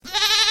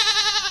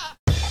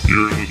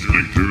You're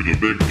listening to the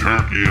Big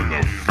Turkey and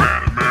the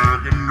Fat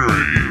American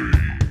Dream.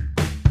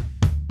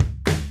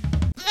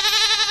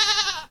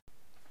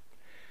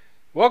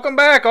 Welcome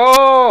back,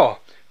 all!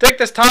 Take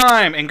this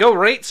time and go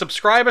rate,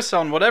 subscribe us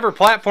on whatever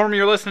platform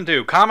you're listening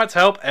to. Comments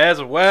help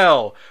as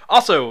well.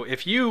 Also,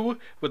 if you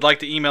would like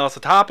to email us a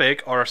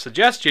topic or a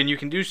suggestion, you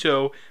can do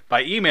so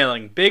by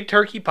emailing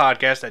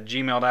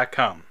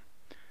bigturkeypodcast@gmail.com.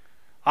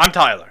 I'm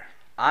Tyler.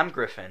 I'm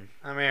Griffin.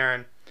 I'm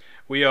Aaron.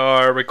 We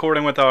are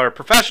recording with our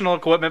professional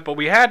equipment, but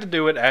we had to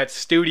do it at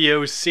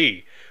Studio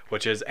C,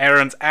 which is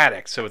Aaron's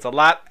attic, so it's a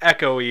lot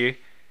echo,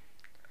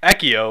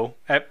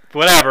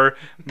 whatever,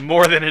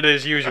 more than it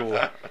is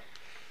usual.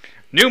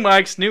 New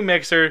mics, new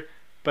mixer,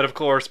 but of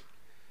course,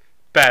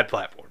 bad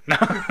platform.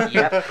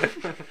 Yep.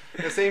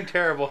 The same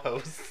terrible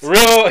host.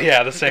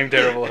 The same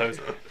terrible host.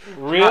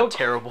 Not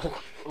terrible.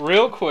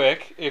 Real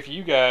quick, if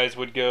you guys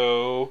would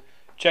go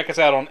check us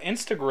out on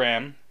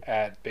Instagram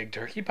at Big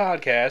Turkey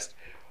Podcast.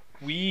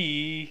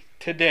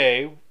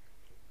 Today,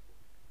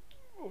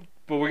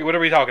 what are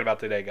we talking about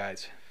today,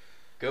 guys?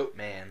 Goat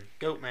Man.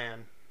 Goat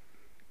Man.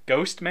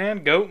 Ghost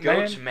Man? Goat Man?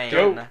 Goat Man.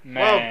 Goat Man.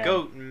 Well,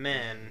 Goat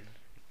Men.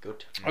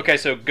 Goat Man. Okay,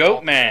 so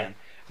Goat Man.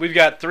 We've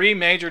got three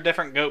major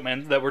different Goat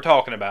Men that we're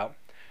talking about.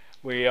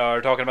 We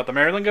are talking about the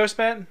Maryland Ghost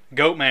Man,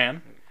 Goat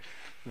Man,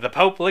 the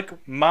Pope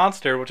Lick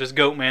Monster, which is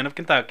Goat Man of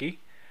Kentucky,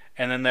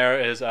 and then there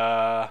is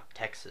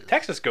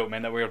Texas Goat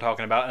Man that we were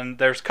talking about. And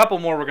there's a couple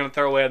more we're going to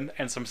throw in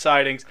and some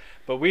sightings,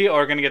 but we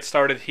are going to get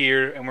started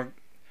here, and we're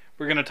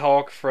going to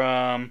talk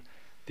from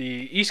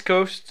the East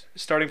Coast,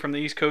 starting from the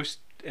East Coast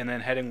and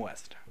then heading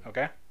west.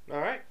 Okay? All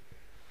right.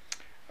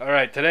 All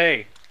right,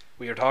 today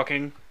we are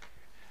talking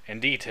in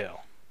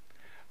detail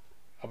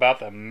about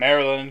the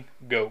Maryland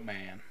Goat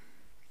Man.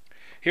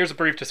 Here's a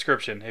brief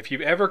description. If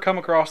you've ever come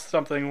across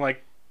something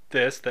like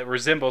this that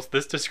resembles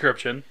this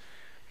description,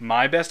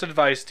 my best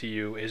advice to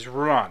you is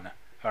run.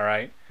 All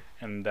right?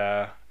 And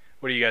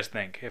what do you guys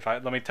think?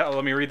 Let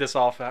me read this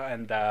off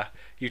and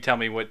you tell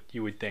me what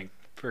you would think.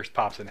 First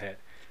pops in head.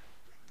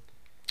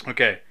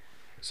 Okay.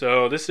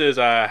 So this is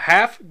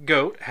half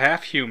goat,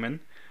 half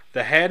human.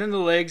 The head and the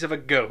legs of a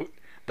goat,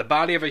 the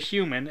body of a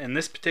human. In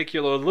this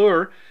particular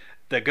lure,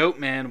 the Goat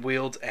Man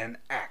wields an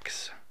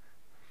axe.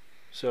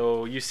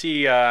 So you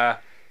see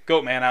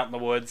Goat Man out in the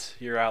woods.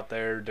 You're out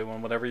there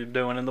doing whatever you're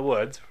doing in the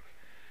woods,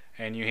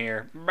 and you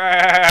hear,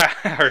 bah!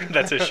 Or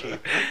that's a sheep.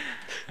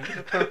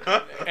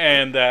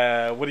 And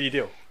what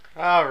do?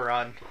 I'll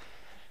run.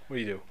 What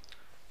do?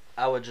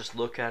 I would just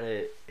look at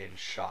it in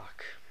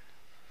shock.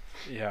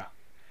 Yeah.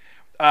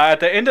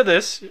 At the end of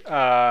this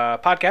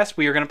podcast,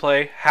 we are going to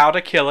play How to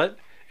Kill It,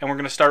 and we're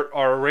going to start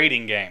our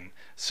rating game.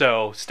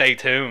 So stay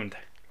tuned.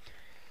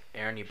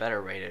 Aaron, you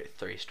better rate it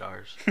 3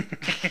 stars.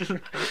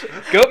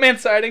 Goatman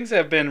sightings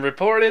have been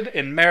reported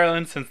in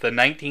Maryland since the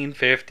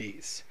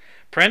 1950s.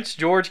 Prince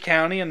George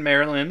County in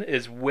Maryland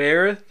is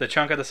where the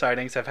chunk of the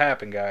sightings have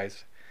happened,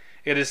 guys.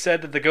 It is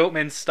said that the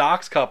Goatman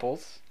stalks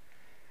couples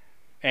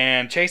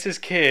and chases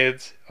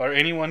kids or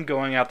anyone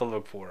going out to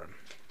look for him.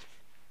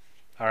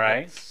 All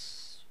right?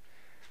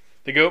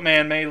 The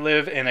Goatman may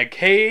live in a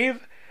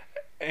cave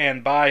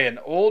and by an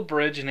old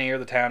bridge near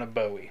the town of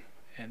Bowie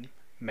in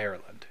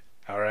Maryland.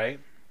 All right?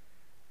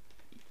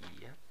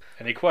 Yep.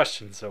 Any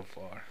questions so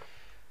far?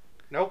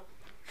 Nope.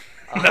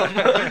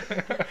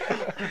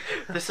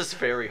 This is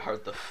very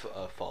hard to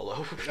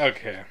follow.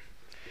 Okay.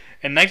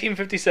 In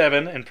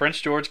 1957, in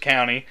Prince George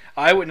County,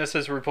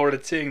 eyewitnesses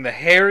reported seeing the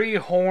hairy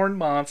horned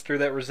monster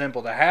that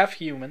resembled a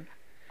half-human,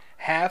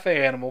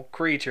 half-animal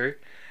creature,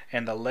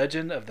 and the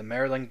legend of the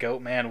Maryland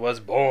Goat Man was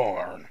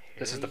born.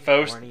 This is the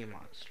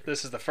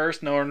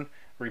first known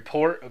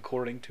report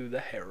according to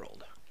the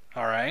Herald.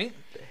 All right?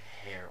 The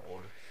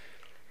Herald.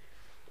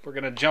 We're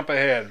going to jump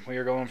ahead. We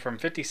are going from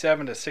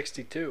 57 to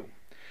 62.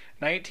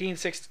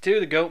 1962,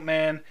 the Goat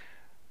Man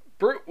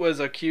Brute was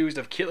accused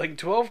of killing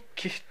 12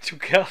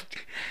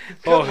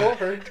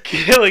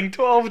 killing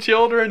 12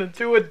 children and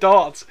 2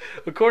 adults.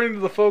 According to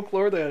the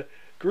folklore, the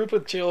group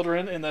of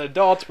children and the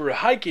adults were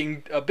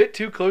hiking a bit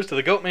too close to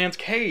the Goat Man's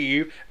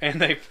cave,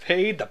 and they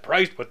paid the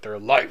price with their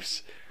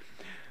lives.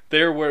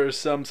 There were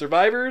some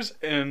survivors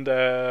of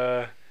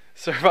the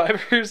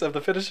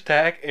finished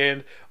attack,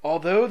 and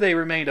although they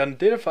remained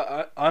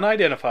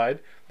unidentified,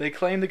 they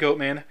claimed the Goat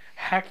Man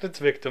hacked its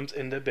victims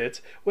into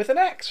bits with an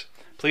axe.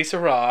 Police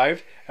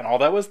arrived, and all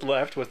that was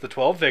left was the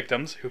 12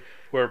 victims, who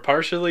were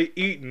partially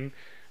eaten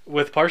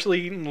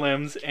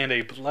limbs and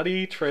a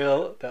bloody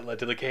trail that led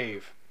to the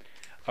cave.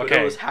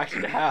 Okay. It was hacked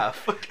in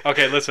half.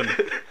 Okay, listen.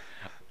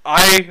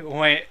 I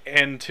went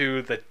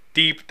into the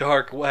deep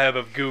dark web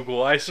of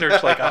Google. I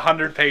searched like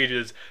 100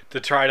 pages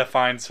to try to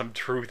find some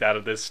truth out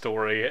of this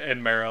story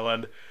in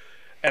Maryland.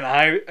 And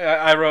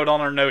I wrote on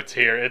our notes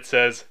here. It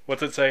says,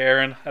 what's it say,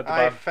 Aaron? At the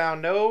bottom?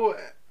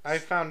 I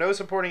found no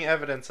supporting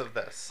evidence of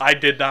this. I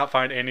did not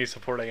find any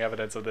supporting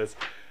evidence of this.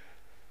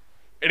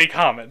 Any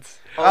comments?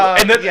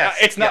 And then yes,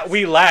 it's not. Yes.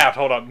 We laughed.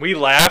 Hold on. We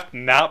laughed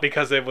not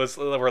because it was.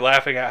 We're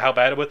laughing at how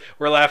bad it was.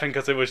 We're laughing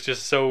because it was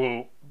just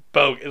so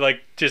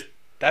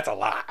that's a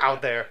lot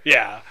out there.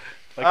 Yeah.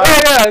 Like,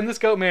 oh yeah, and this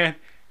goat man,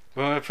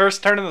 When it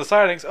first turned into the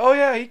sightings, oh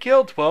yeah, he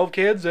killed 12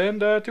 kids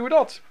and 2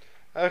 adults.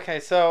 Okay,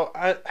 so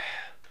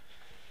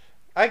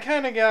I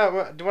kind of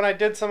got, when I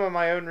did some of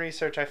my own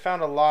research, I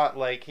found a lot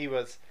like he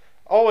was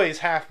always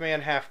half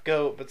man, half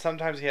goat, but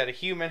sometimes he had a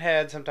human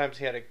head, sometimes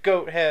he had a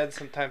goat head,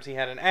 sometimes he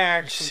had an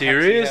axe,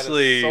 sometimes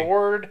Seriously? he had a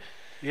sword.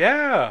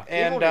 Yeah.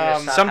 And People need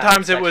to stop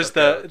Sometimes having it was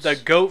sex with the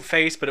goats. goat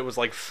face, but it was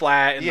like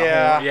flat. And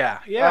Yeah. The whole,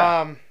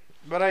 yeah.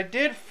 But I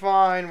did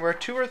find where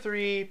 2 or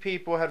 3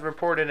 people had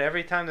reported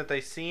every time that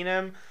they seen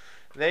him,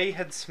 they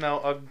had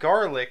smelled a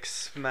garlic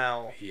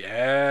smell.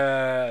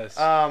 Yes.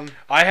 Um,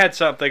 I had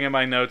something in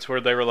my notes where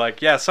they were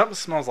like, yeah, something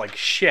smells like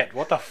shit.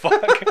 What the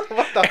fuck?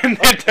 What the and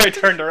then they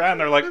turned around,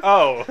 they're like,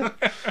 oh.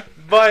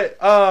 but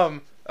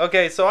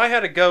okay, so I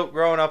had a goat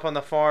growing up on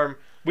the farm.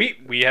 we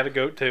had a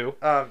goat too.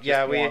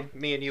 Yeah, one.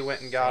 me and you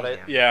went and got it.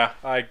 Same. Yeah,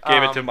 I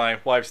gave it to Um, my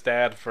wife's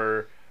dad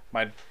for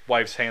my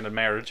wife's hand in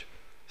marriage.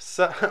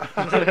 So,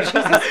 And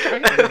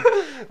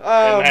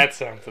that's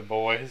something,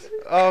 boys.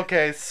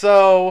 okay,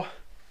 so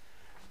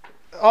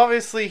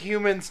obviously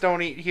humans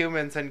don't eat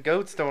humans and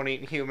goats don't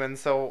eat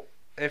humans. So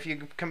if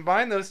you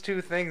combine those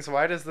 2 things,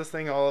 why does this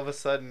thing all of a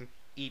sudden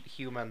eat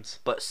humans?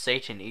 But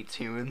Satan eats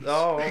humans.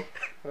 Oh,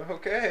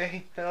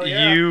 okay. Hell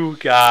yeah. You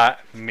got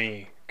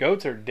me.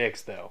 Goats are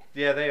dicks, though.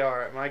 Yeah, they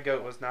are. My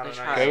goat was not a They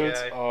nice try.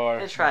 Goats guy. are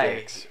They try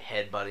dicks.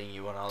 headbutting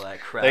you and all that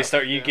crap. They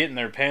start. You Yeah. get in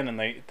their pen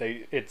and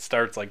it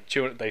starts like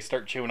chewing. They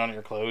start chewing on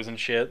your clothes and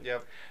shit.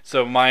 Yep.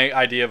 So my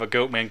idea of a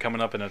goat man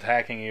coming up and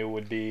attacking you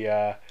would be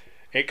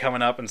it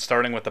coming up and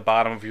starting with the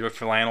bottom of your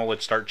flannel.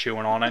 It start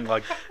chewing on it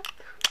like.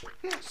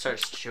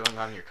 Starts chewing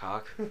on your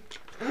cock. What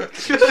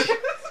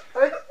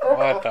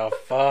the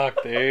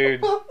fuck,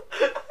 dude?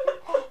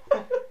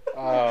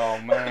 Oh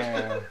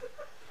man.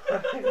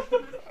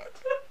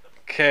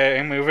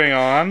 Okay, moving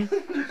on.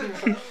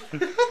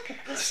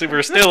 See,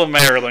 we're still in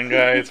Maryland,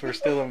 guys. We're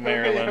still in Yeah,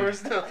 we're Maryland.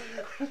 still.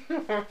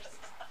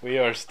 We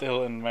are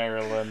still in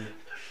Maryland.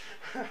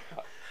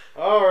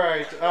 All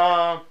right.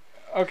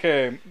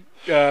 Okay.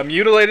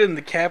 Mutilated and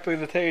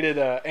decapitated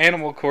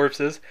animal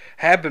corpses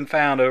have been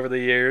found over the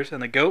years,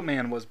 and the goat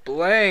man was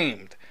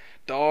blamed.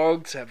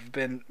 Dogs have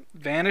been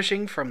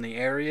vanishing from the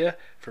area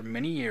for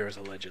many years,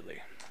 allegedly.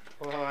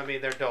 Well, I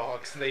mean, they're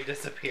dogs. They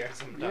disappear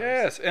sometimes.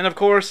 Yes, and of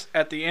course,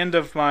 at the end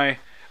of my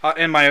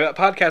in my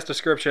podcast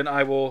description,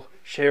 I will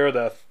share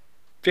the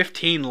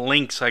 15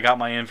 links I got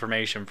my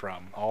information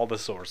from. All the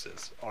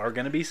sources are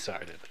going to be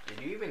cited.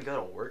 Did you even go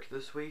to work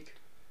this week?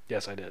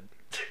 Yes, I did.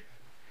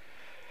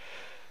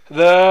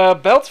 The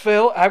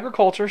Beltsville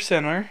Agriculture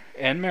Center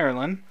in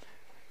Maryland,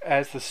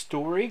 as the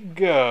story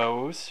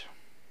goes.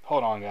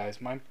 Hold on, guys.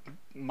 My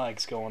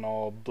mic's going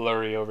all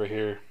blurry over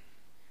here.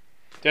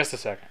 Just a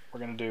second. We're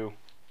going to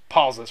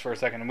pause this for a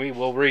second and we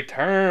will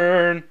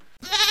return.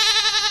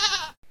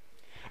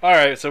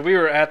 Alright, so we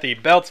were at the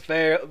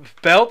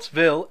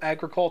Beltsville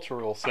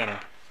Agricultural Center.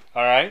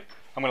 Alright?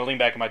 I'm going to lean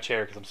back in my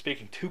chair because I'm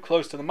speaking too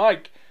close to the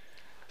mic.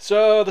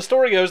 So the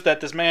story goes that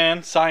this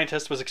man,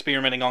 scientist, was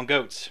experimenting on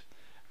goats.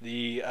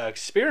 The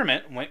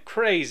experiment went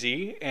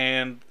crazy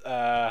and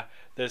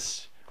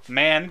this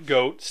man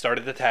goat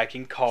started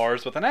attacking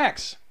cars with an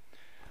axe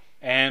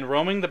and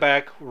roaming the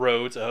back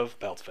roads of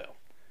Beltsville.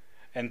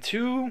 And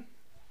to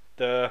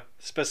the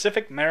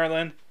specific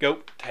Maryland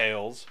goat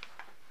tales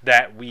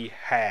that we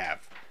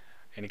have.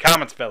 Any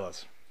comments,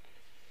 fellas?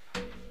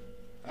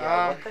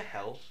 Yeah, what the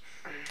hell?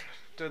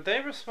 Did they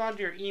respond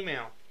to your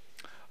email?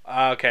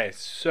 Okay,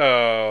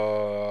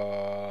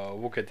 so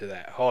we'll get to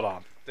that. Hold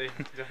on. They,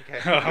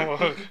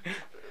 okay.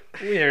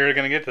 We're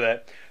gonna get to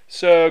that.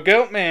 So,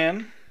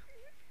 Goatman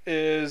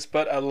is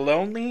but a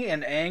lonely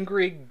and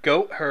angry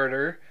goat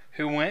herder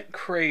who went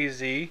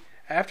crazy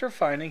after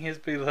finding his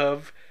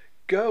beloved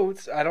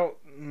goats.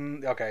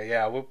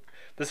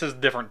 This is a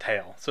different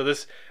tale. So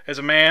this is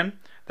a man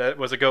that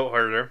was a goat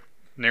herder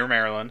near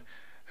Maryland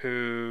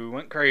who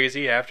went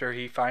crazy after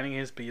he finding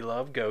his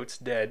beloved goats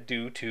dead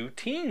due to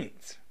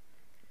teens.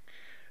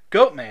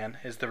 Goatman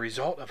is the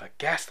result of a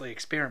ghastly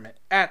experiment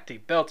at the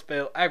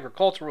Beltsville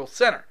Agricultural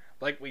Center,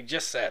 like we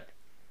just said.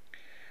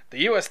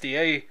 The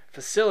USDA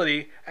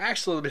facility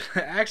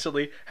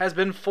actually has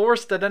been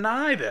forced to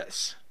deny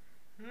this.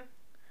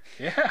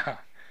 Yeah.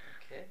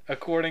 Okay.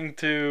 According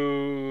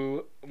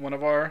to one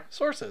of our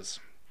sources.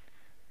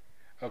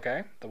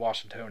 Okay, the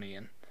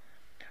Washingtonian.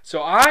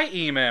 So I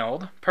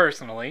emailed,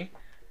 personally,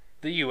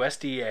 the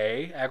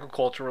USDA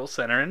Agricultural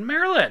Center in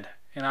Maryland,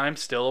 and I'm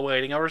still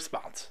awaiting a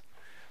response.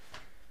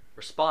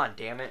 Respond,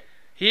 damn it.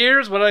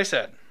 Here's what I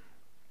said.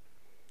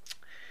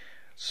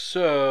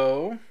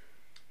 So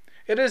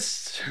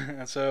this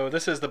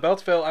is the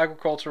Beltsville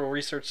Agricultural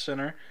Research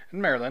Center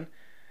in Maryland,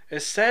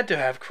 is said to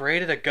have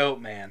created a goat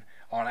man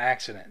on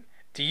accident.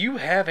 Do you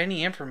have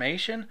any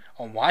information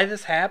on why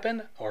this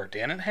happened or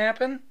didn't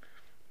happen?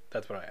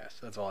 That's what I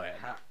asked. That's all I had.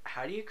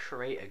 How do you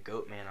create a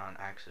goat man on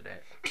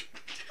accident?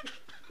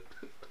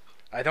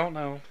 I don't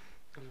know.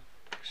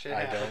 Shit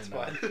I happens,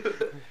 don't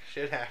bud.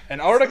 Shit happens. An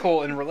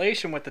article in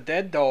relation with the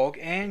dead dog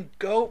and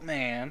goat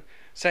man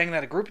saying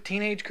that a group of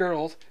teenage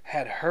girls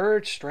had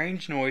heard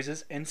strange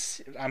noises and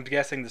I'm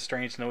guessing the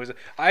strange noises.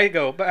 I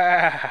go,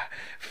 bah.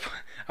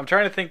 I'm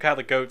trying to think how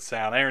the goats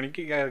sound. Aaron,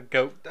 you got a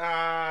goat? No,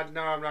 I'm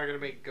not gonna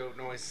make goat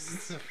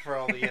noises for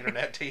all the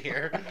internet to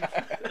hear.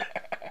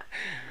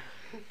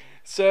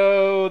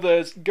 So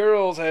the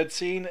girls had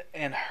seen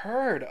and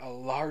heard a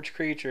large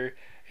creature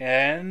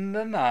in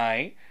the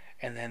night,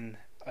 and then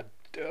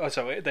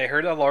so they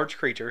heard a large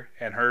creature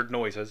and heard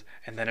noises,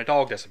 and then a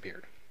dog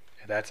disappeared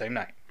that same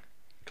night,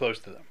 close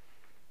to them.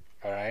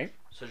 All right.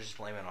 So just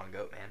blame it on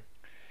Goat Man.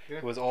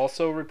 It was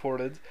also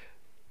reported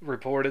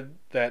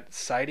that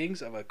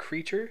sightings of a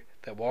creature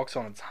that walks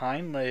on its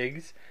hind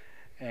legs,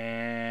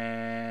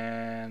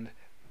 and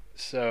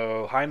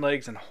so hind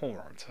legs and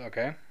horns.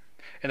 Okay.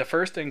 In the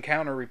first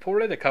encounter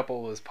reported, a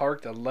couple was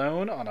parked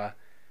alone on a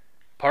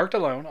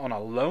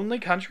lonely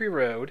country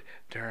road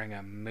during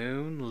a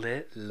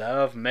moonlit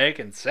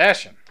love-making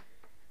session.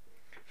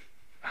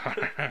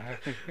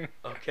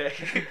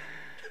 Okay.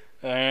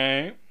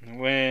 Alright.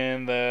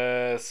 When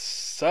they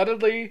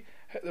suddenly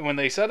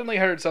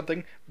heard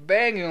something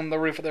banging on the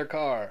roof of their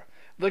car.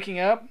 Looking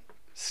up,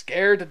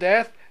 scared to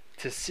death,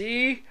 to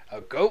see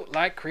a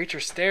goat-like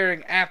creature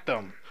staring at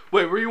them.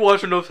 Wait, were you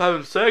watching us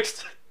having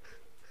sex?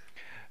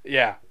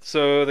 Yeah,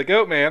 so the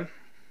goat man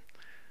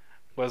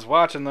was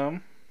watching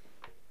them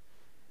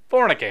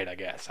fornicate, I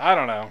guess. I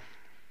don't know.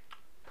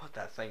 Put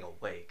that thing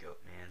away, Goat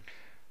Man.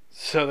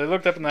 So they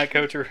looked up in that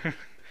coacher.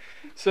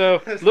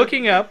 So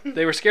looking up,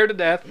 they were scared to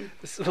death.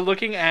 So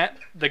looking at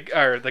the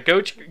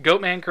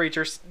goat man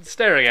creature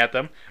staring at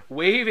them,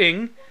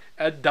 waving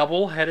a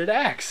double-headed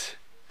axe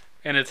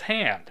in its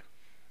hand.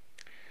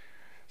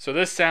 So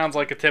this sounds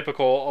like a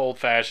typical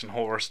old-fashioned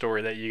horror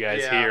story that you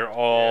guys hear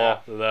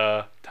all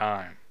the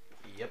time.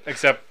 Yep.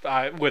 Except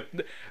with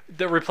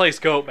the replace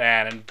Goat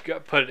Man and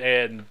put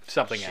in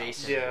something else.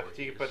 Jason. Yeah,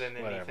 you can put in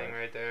anything Whatever.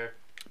 right there.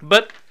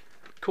 But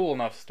cool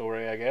enough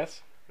story, I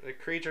guess. The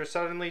creature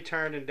suddenly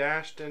turned and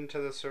dashed into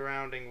the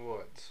surrounding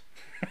woods.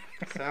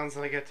 Sounds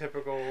like a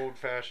typical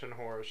old-fashioned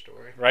horror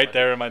story. Right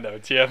there in my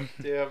notes, yeah.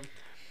 Yeah.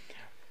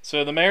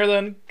 So the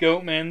Maryland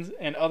Goatmans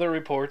and other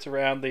reports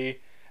around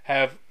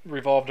have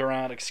revolved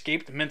around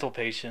escaped mental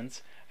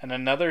patients, and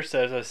another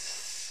says a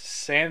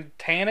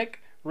satanic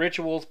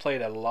rituals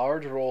played a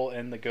large role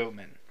in the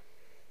Goatman.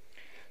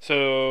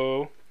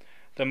 So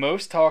the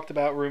most talked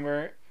about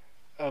rumor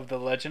of the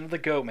legend of the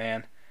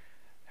Goatman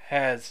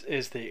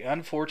is the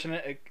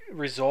unfortunate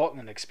result in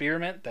an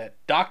experiment that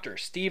Dr.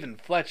 Stephen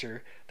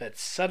Fletcher that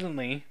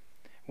suddenly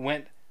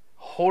went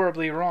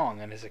horribly wrong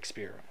in his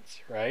experiments,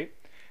 right?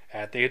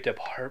 At the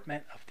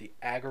Department of the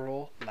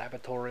Agricultural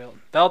Laboratory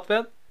in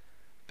Beltsville,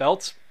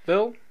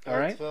 all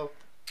right?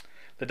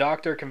 The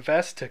doctor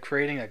confessed to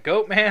creating a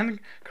goat man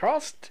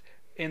crossed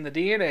in the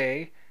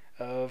DNA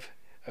of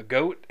a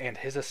goat and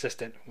his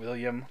assistant,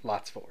 William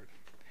Lotsford.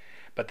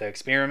 But the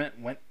experiment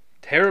went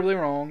terribly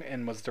wrong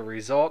and was the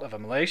result of a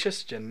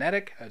malicious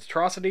genetic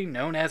atrocity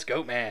known as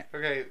Goatman.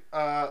 Okay,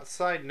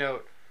 side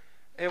note.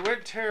 It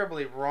went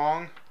terribly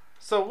wrong.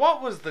 So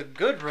what was the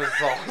good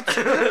result of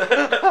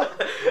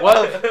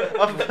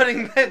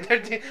putting that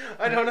there?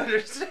 I don't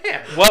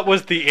understand. What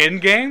was the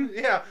end game?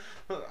 Yeah.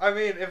 I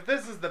mean, if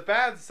this is the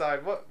bad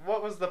side, what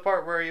was the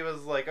part where he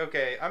was like,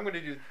 okay, I'm going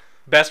to do...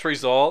 Best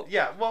result?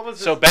 Yeah, what was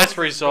So best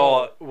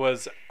result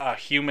was a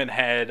human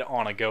head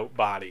on a goat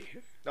body.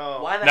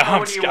 Oh. Why the No, hell I'm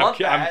would you st- want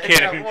I'm that?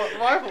 kidding. Yeah,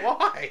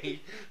 why?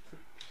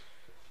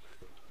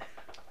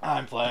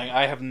 I'm playing.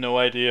 I have no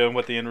idea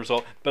what the end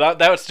result. But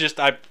that was just,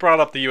 I brought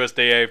up the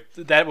USDA.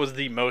 That was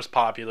the most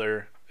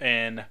popular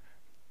in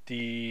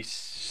the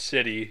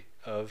city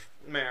of...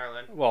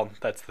 Maryland. Well,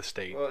 that's the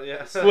state. Well,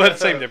 yeah. Well,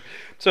 same difference.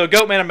 So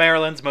Goatman of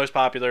Maryland's most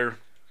popular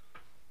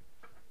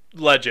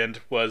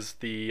legend was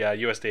the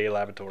USDA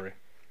laboratory.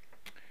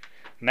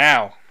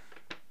 Now.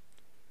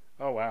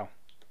 Oh, wow.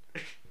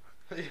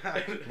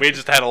 Yeah. We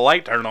just had a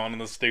light turn on in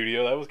the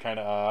studio. That was kind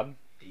of odd.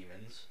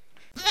 Demons.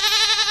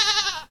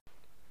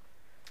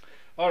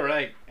 All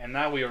right, and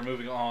now we are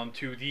moving on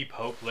to the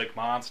Poplick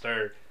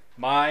Monster.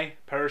 My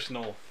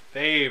personal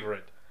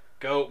favorite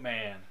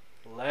Goatman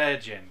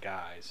legend,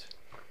 guys.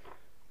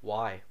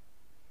 Why?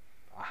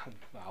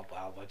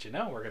 I'll let you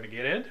know. We're going to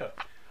get into it.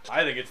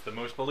 I think it's the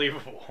most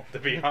believable, to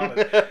be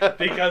honest.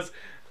 Because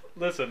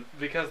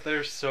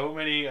there's so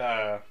many,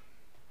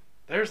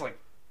 there's like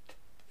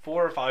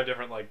 4 or 5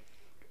 different like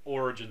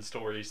origin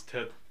stories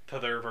to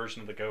their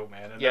version of the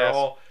Goatman. And they're Yes.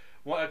 all,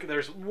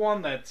 there's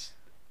one that's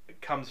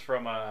comes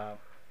from a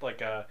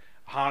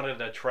haunted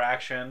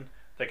attraction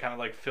that kind of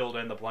like filled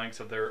in the blanks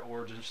of their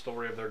origin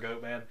story of their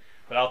Goatman.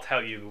 But I'll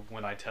tell you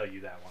when I tell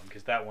you that one,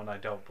 because that one I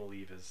don't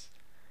believe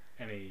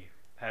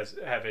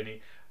have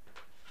any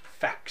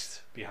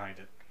facts behind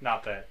it.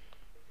 Not that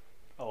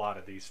a lot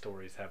of these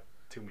stories have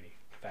too many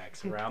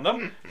facts around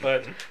them,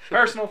 but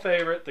personal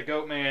favorite, the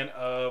Goatman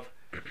of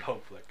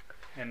Poplick,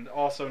 and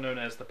also known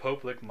as the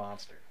Poplick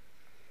Monster.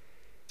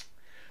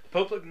 The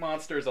Poplick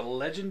Monster is a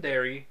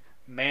legendary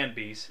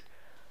man-beast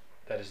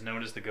that is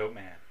known as the Goat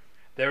Man.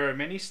 There are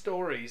many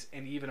stories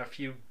and even a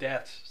few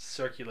deaths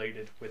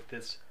circulated with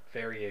this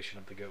variation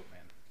of the Goat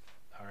Man.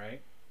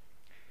 Alright?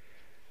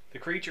 The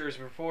creature is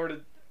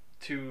reported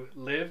to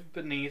live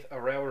beneath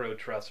a railroad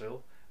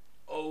trestle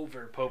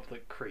over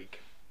Poplick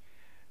Creek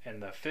in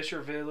the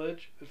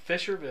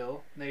Fisherville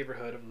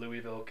neighborhood of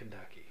Louisville,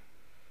 Kentucky.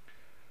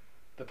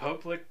 The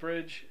Poplick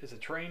Bridge is a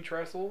train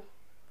trestle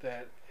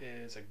that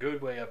is a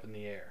good way up in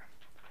the air.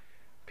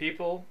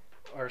 People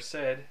are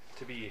said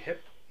to be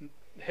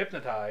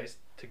hypnotized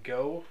to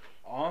go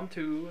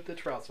onto the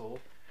trestle,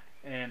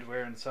 and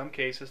where in some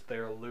cases they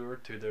are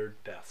lured to their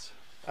deaths.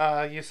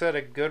 You said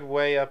a good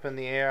way up in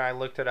the air. I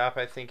looked it up.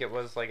 I think it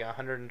was like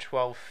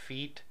 112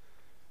 feet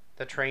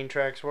the train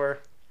tracks were.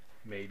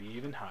 Maybe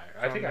even higher.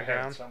 I From think the I had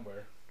ground? it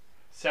somewhere.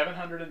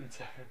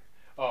 707.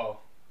 Oh.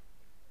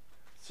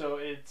 So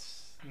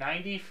it's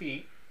 90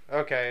 feet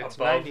Okay, it's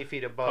above 90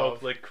 feet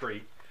above. Poplick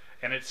Creek,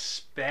 and it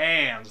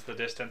spans the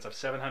distance of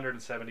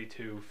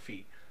 772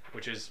 feet,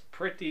 which is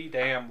pretty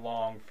damn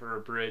long for a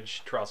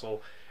bridge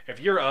trestle. If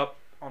you're up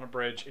on a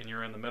bridge and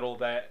you're in the middle of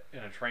that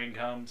and a train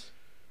comes,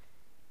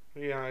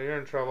 Yeah, you're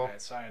in trouble.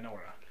 that's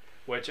sayonara.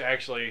 Which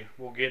actually,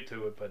 we'll get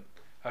to it, but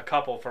a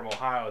couple from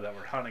Ohio that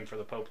were hunting for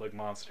the Poplick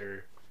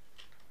monster,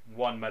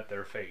 one met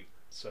their fate.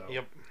 So,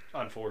 Yep.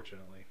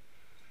 unfortunately.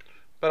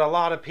 But a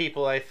lot of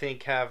people, I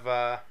think,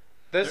 have.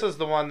 This is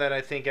the one that I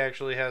think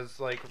actually has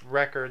like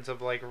records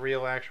of like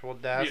real actual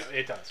deaths. Yeah,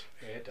 it does.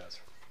 It does.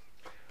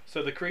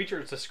 So the creature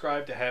is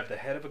described to have the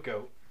head of a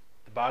goat,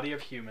 the body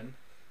of human,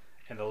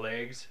 and the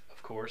legs,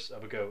 of course,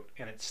 of a goat,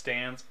 and it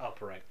stands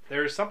upright.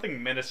 There is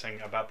something menacing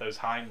about those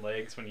hind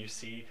legs when you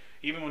see,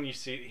 even when you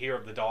hear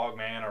of the dog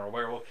man or a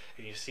werewolf,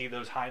 and you see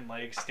those hind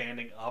legs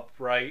standing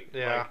upright.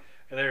 Yeah. Like,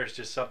 there's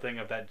just something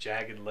of that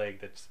jagged leg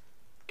that's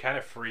kind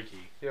of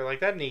freaky. You're like,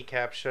 that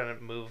kneecap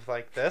shouldn't move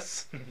like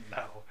this.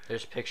 No.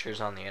 There's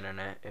pictures on the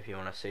internet if you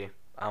want to see.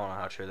 I don't know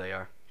how true they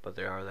are, but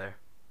they are there.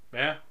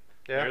 Yeah.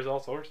 Yeah. There's all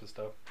sorts of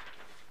stuff.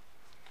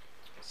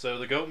 So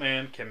the goat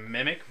man can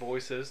mimic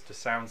voices to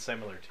sound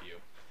similar to you.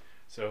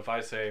 So if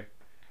I say,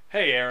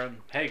 "Hey Aaron,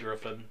 hey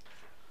Griffin,"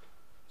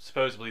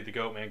 supposedly the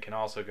goat man can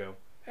also go,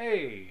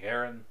 "Hey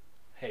Aaron,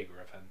 hey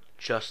Griffin."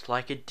 Just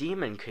like a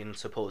demon can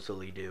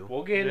supposedly do.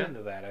 We'll get Yeah.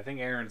 into that. I think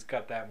Aaron's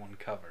got that one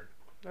covered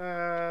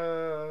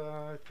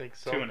I think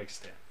so. to an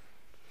extent.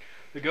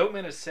 The goat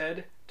man is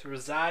said to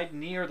reside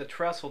near the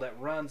trestle that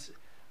runs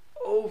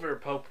over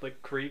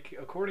Poplick Creek.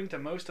 According to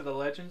most of the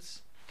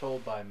legends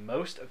told by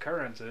most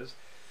occurrences,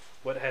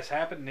 what has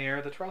happened near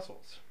the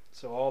trestles.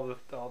 So all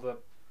the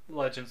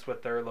legends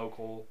with their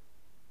local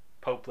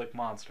Poplick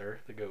monster,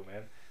 the goat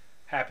man,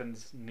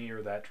 happens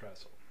near that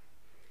trestle.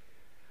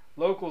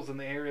 Locals in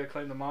the area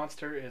claim the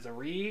monster is a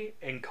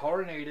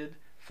reincarnated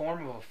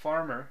form of a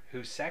farmer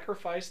who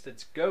sacrificed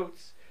its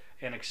goats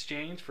in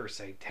exchange for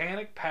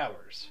satanic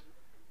powers.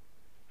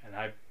 And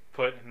I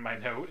put in my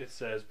note, it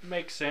says,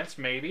 makes sense,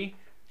 maybe.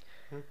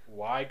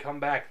 Why come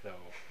back,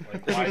 though?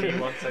 Like, why do you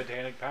want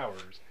satanic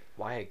powers?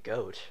 Why a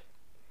goat?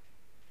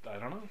 I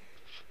don't know.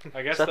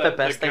 I guess Is that the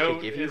best the they could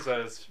goat give you? is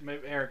a...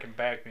 Maybe Aaron can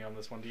back me on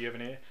this one. Do you have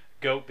any...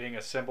 Goat being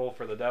a symbol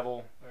for the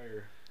devil?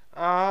 Or...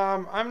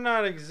 I'm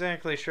not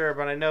exactly sure,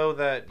 but I know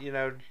that,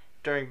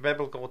 during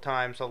biblical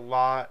times, a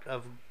lot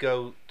of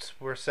goats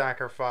were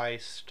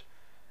sacrificed,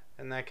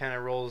 and that kind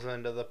of rolls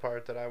into the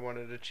part that I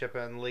wanted to chip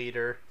in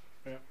later.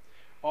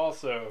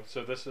 Also,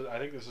 so this is... I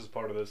think this is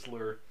part of this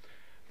lure.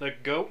 The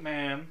goat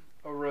man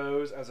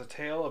arose as a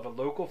tale of a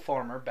local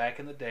farmer back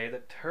in the day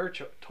that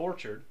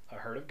tortured a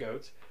herd of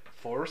goats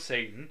for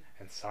Satan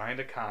and signed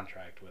a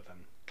contract with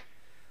him.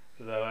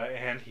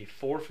 And he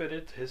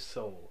forfeited his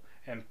soul.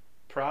 And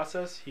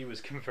process, he was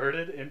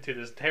converted into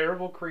this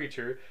terrible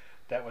creature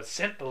that was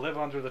sent to live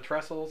under the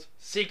trestles,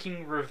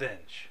 seeking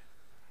revenge.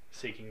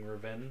 Seeking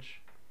revenge?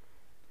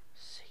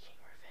 Seeking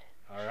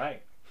revenge.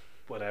 Alright.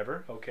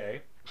 Whatever.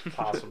 Okay.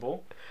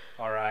 Possible.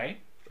 Alright.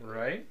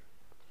 Right.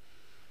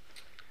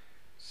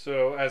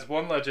 So, as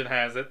one legend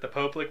has it, the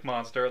Poplick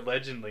monster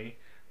allegedly...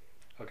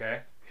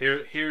 Okay.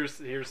 Here's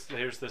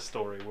this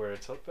story where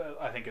it's...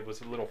 I think it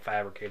was a little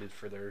fabricated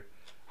for their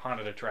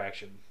haunted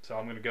attraction. So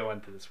I'm going to go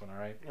into this one,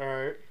 alright?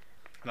 Alright.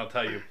 And I'll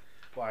tell you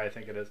why I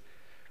think it is.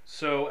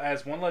 So,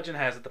 as one legend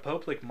has it, the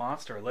Poplick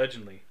monster,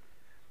 allegedly,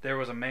 there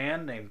was a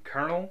man named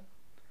Colonel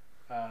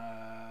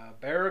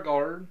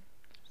Beauregard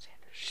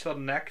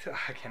Schlecht.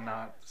 I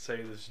cannot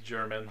say this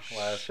German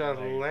last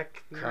name.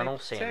 Colonel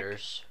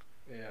Sanders.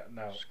 Yeah,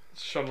 no.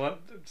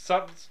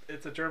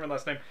 It's a German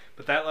last name.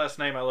 But that last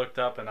name I looked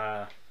up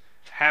and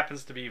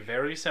happens to be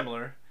very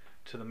similar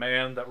to the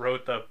man that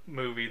wrote the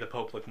movie The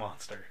Poplick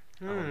Monster.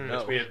 no.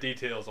 Which we have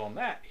details on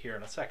that here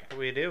in a second.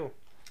 We do.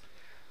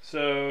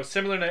 So,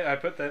 similar name. I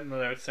put that in the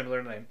notes,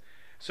 similar name.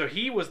 So,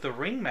 he was the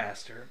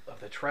ringmaster of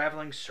the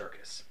traveling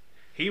circus.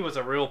 He was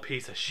a real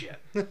piece of shit.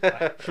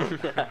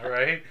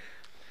 Alright?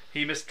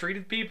 He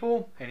mistreated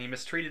people, and he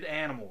mistreated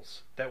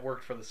animals that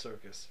worked for the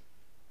circus.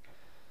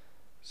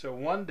 So,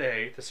 one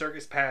day, the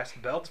circus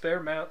passed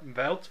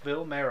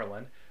Beltsville,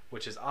 Maryland,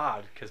 which is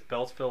odd, because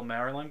Beltsville,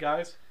 Maryland,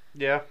 guys,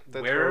 Yeah,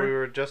 that's Where- what we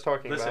were just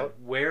talking Listen, about.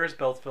 where is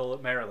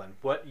Beltsville, Maryland?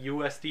 What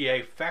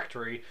USDA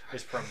factory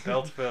is from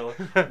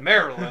Beltsville,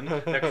 Maryland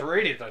that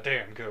created the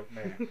damn goat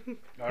man?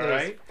 All Those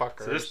right.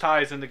 fuckers. So this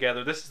ties in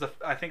together. This is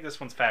I think this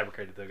one's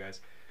fabricated though, guys,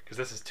 because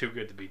this is too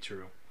good to be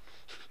true.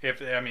 If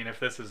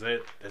this is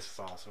it, this is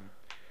awesome.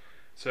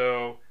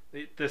 So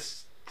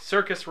this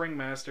circus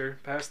ringmaster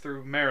passed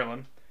through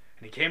Maryland,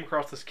 and he came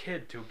across this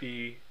kid to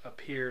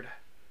appeared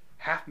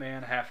half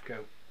man, half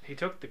goat. He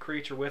took the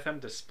creature with him,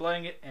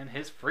 displaying it in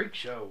his freak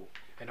show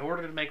in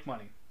order to make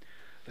money.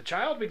 The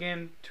child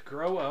began to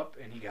grow up,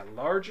 and he got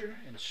larger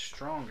and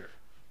stronger.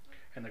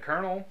 And the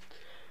colonel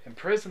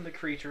imprisoned the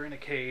creature in a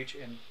cage,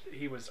 and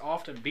he was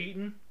often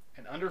beaten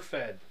and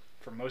underfed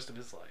for most of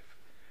his life.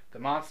 The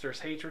monster's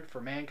hatred for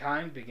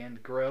mankind began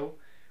to grow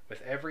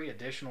with every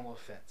additional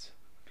offense.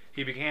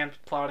 He began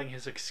plotting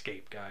his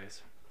escape,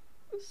 guys.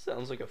 This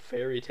sounds like a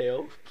fairy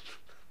tale.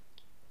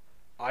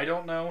 I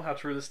don't know how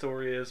true the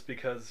story is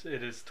because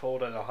it is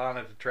told at a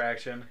haunted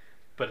attraction,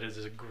 but it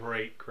is a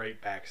great,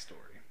 great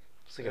backstory.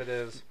 It's like It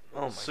is.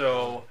 Oh my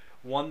So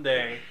one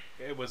day,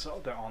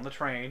 they're on the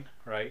train,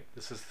 right?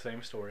 This is the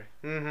same story.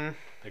 Mm-hmm.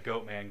 The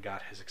goat man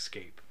got his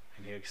escape,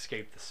 and he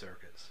escaped the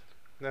circus.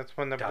 That's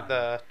when the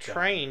Dun,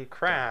 train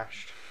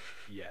crashed,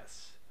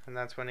 Yes. and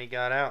that's when he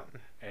got out.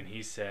 And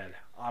he said,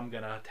 I'm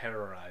gonna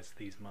terrorize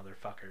these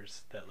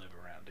motherfuckers that live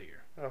around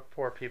here. Oh,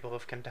 poor people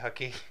of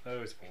Kentucky.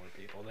 Those poor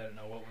people, they didn't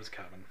know what was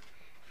coming.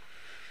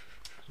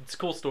 It's a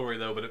cool story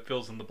though, but it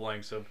fills in the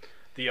blanks of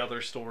the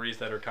other stories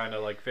that are kind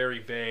of like very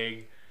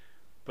vague,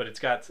 but it's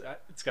got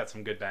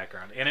some good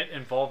background, and it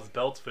involves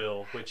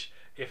Beltsville, which,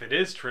 if it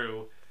is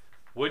true,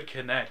 would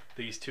connect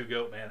these two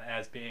goat men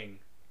as being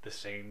the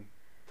same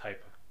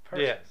type of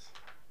person.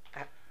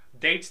 Yes.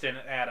 Dates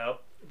didn't add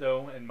up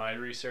though in my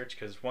research,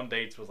 because one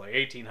dates was like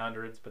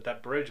 1800s, but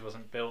that bridge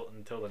wasn't built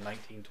until the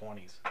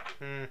 1920s.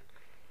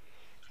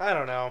 I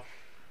don't know.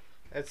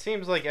 It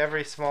seems like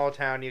every small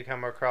town you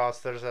come across,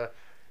 there's a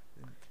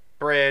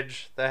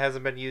bridge that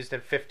hasn't been used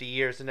in 50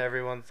 years, and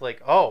everyone's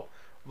like, "Oh,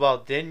 well,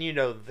 didn't you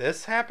know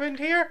this happened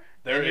here?"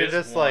 There and you're is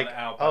just one like,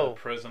 out by "Oh, the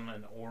prison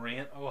in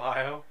Orient,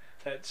 Ohio,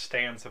 that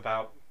stands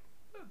about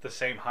the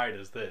same height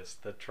as this,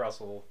 the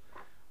trestle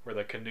where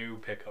the canoe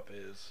pickup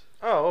is.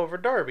 oh, over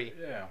Derby."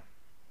 Yeah.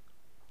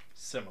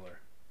 Similar.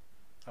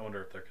 I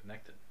wonder if they're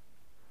connected.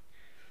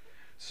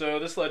 So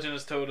this legend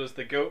is told as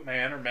the goat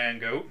man, or man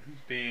goat,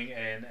 being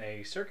in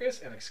a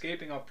circus and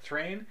escaping off the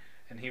train,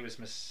 and he was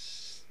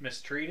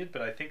mistreated,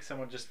 but I think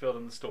someone just filled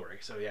in the story.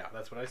 So yeah,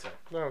 that's what I said.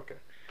 Okay.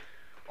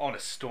 On a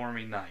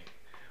stormy night,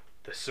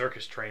 the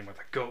circus train where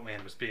the goat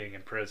man was being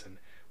imprisoned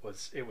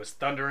was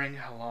thundering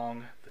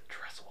along the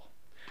trestle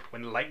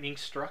when lightning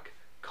struck,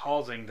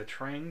 causing the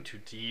train to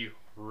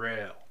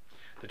derail.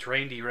 The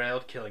train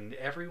derailed, killing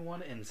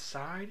everyone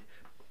inside,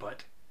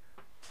 but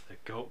the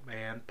goat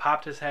man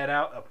popped his head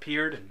out,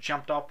 appeared, and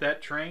jumped off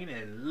that train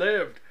and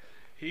lived.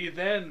 He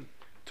then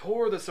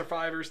tore the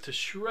survivors to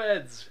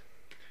shreds.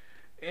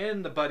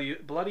 In the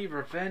bloody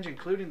revenge,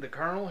 including the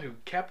colonel who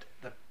kept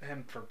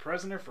him for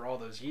prisoner for all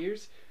those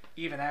years,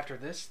 even after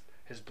this,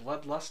 his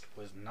bloodlust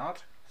was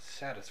not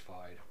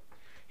satisfied.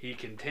 He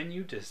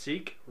continued to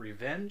seek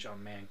revenge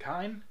on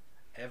mankind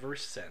ever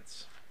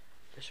since.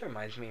 This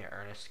reminds me of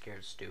Ernest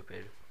Scared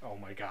Stupid. Oh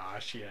my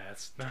gosh,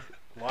 yes.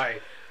 Why?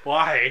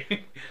 Why?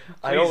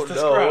 I don't Please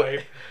know. describe.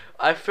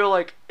 I feel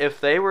like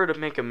if they were to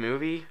make a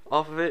movie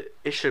off of it,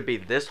 it should be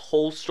this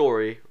whole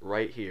story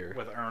right here.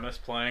 With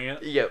Ernest playing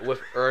it? Yeah,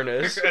 with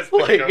Ernest. As the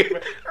goat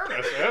man.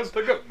 Ernest as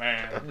the goat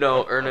man.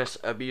 No, Ernest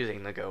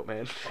abusing the goat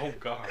man. Oh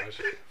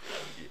gosh.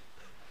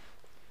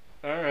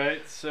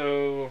 Alright,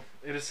 so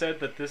it is said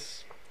that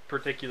this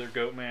particular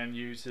goat man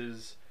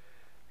uses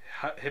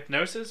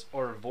hypnosis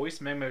or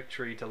voice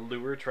mimicry to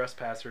lure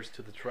trespassers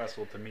to the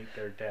trestle to meet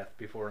their death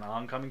before an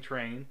oncoming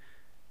train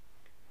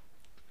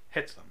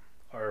hits them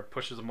or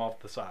pushes them off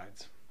the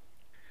sides.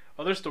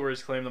 Other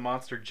stories claim the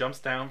monster jumps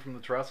down from the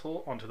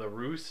trestle onto the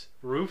roofs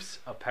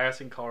of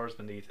passing cars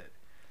beneath it.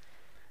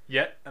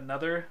 Yet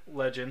another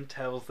legend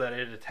tells that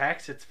it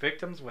attacks its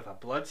victims with a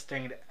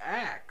blood-stained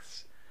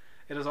axe.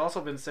 It has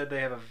also been said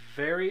that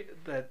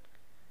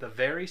the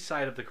very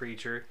sight of the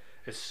creature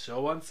is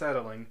so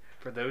unsettling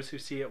for those who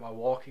see it while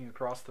walking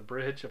across the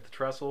bridge of the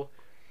trestle,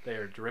 they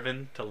are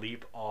driven to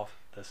leap off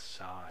the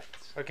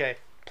sides. Okay.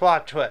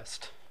 Plot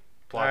twist.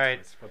 Plot Alright.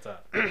 twist. What's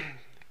up?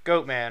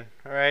 Goat man.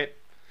 All right.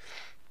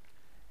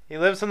 He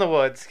lives in the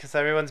woods because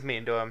everyone's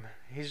mean to him.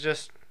 He's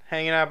just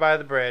hanging out by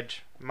the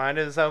bridge,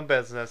 minding his own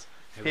business.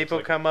 He People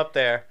looks like- come up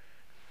there,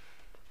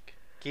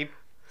 keep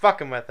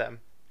fucking with him,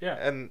 Yeah.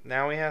 and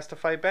now he has to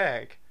fight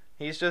back.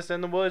 He's just in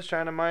the woods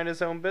trying to mind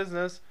his own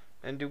business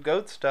and do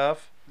goat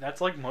stuff.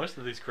 That's like most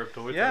of these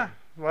cryptoids. Yeah.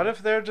 What if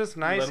they're just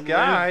nice 'em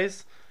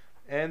guys,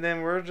 and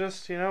then we're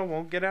just,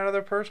 won't get out of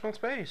their personal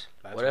space?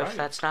 That's What right. if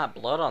that's not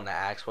blood on the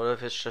axe? What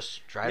if it's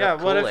just dried Yeah,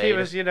 up what Kool-Aid?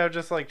 if he was,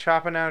 just like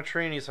chopping down a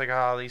tree and he's like,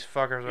 oh, these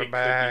fuckers are It could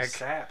back. be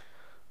sap.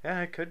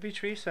 Yeah, it could be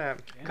tree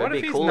sap. Yeah. What Could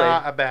if be he's Kool-Aid.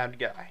 not a bad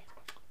guy?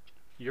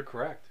 You're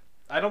correct.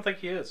 I don't think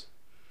he is.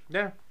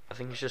 Yeah. I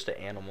think it's just an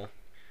animal.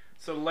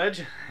 So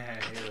legend.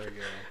 Here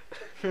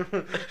we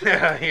go.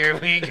 Yeah, here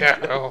we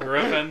go.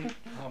 Griffin,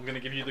 I'm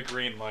gonna give you the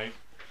green light.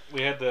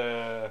 We had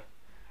to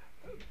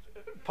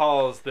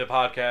pause the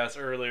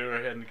podcast earlier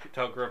and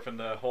tell Griffin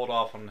to hold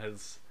off on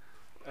his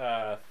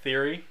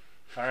theory.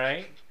 All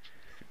right.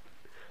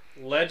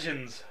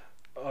 Legends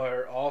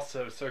are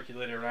also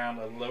circulated around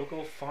a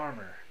local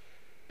farmer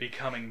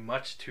becoming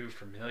much too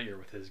familiar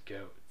with his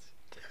goats,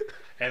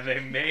 and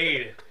they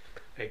made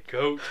a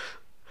goat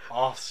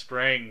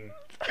offspring.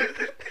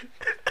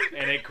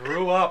 And it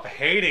grew up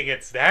hating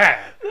its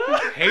dad,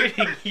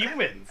 hating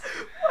humans.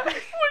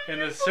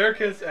 And a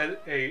circus and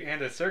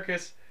a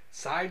circus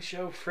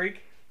sideshow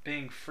freak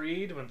being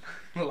freed when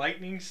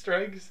lightning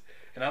strikes.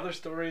 And other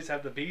stories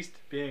have the beast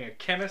being a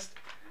chemist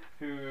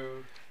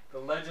who the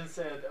legend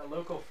said a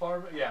local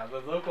farmer. Yeah, the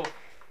local.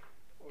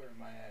 Where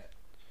am I at?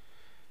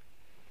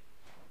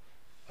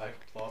 I've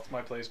lost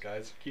my place,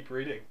 guys. Keep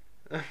reading.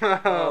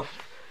 Oh.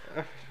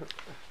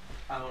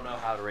 I don't know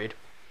how to read.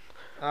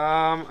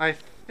 I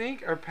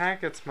think our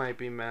packets might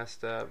be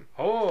messed up.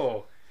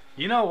 Oh,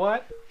 you know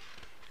what?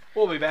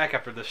 We'll be back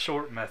after this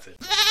short message.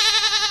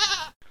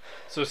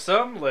 So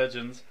some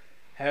legends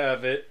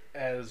have it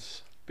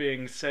as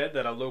being said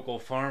that a local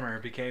farmer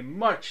became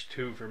much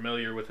too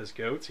familiar with his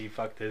goats. He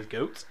fucked his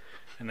goats,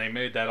 and they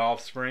made that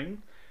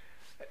offspring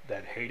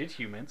that hated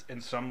humans.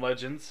 And some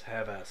legends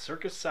have a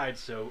circus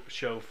sideshow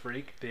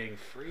freak being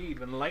freed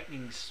when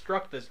lightning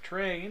struck the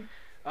train.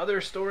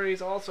 Other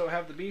stories also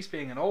have the beast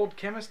being an old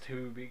chemist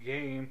who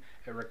became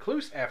a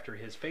recluse after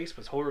his face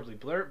was horribly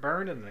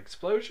burned in an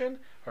explosion,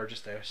 or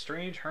just a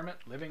strange hermit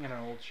living in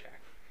an old shack.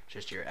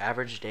 Just your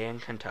average day in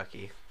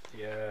Kentucky.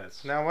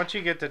 Yes. Now, once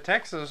you get to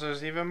Texas,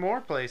 there's even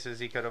more places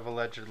he could have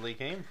allegedly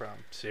came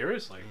from.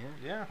 Seriously?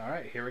 Yeah. All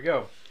right, here we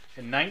go.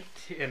 In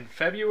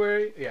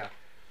February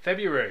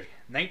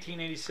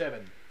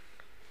 1987,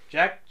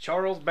 Jack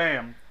Charles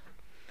Bam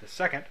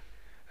II,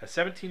 a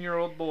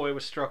 17-year-old boy,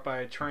 was struck by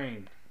a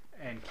train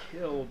and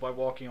killed by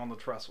walking on the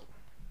trestle.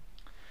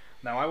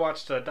 Now, I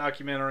watched a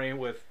documentary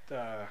with,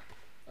 I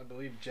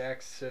believe,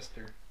 Jack's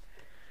sister.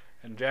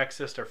 And Jack's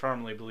sister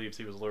firmly believes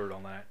he was lured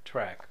on that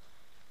track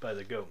by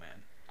the Goat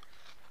Man.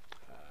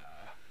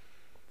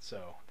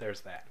 So,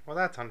 there's that. Well,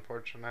 that's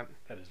unfortunate.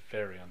 That is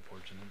very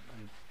unfortunate.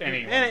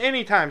 Anyone.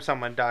 Anytime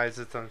someone dies,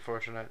 it's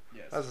unfortunate.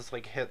 Yes. That's just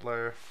like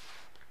Hitler.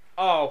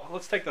 Oh,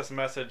 let's take this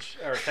message,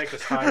 or take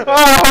this time. We're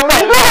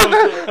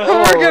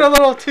getting a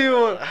little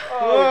too...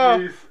 Oh,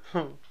 jeez.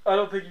 I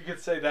don't think you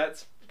could say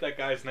that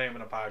guy's name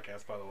in a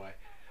podcast, by the way.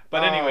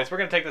 But anyways, we're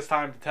going to take this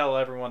time to tell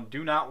everyone,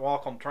 do not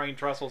walk on train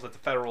trestles. It's a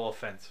federal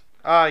offense.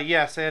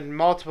 Yes, and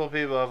multiple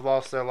people have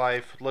lost their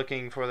life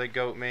looking for the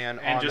Goat Man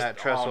And on just that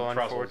trestle, on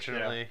trestles,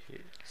 unfortunately. yeah.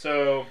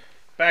 So,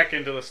 back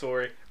into the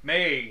story.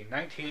 May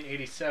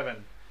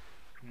 1987,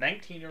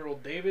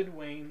 19-year-old David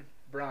Wayne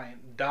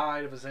Bryant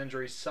died of his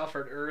injuries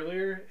suffered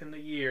earlier in the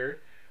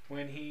year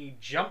when he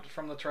jumped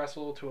from the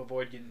trestle to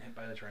avoid getting hit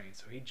by the train.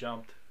 So he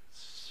jumped,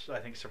 I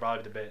think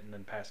survived a bit, and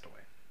then passed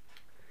away.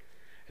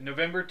 In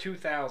November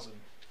 2000,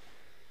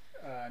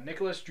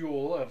 Nicholas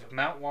Jewell of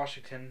Mount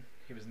Washington,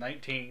 he was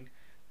 19,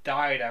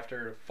 died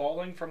after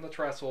falling from the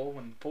trestle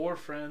when 4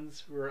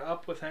 friends who were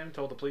up with him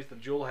told the police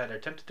that Jewell had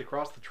attempted to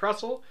cross the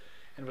trestle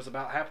and was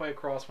about halfway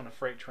across when a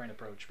freight train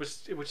approached,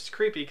 which is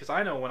creepy because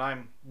I know when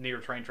I'm near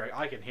a train track,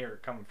 I can hear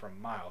it coming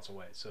from miles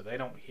away, so they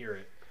don't hear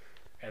it.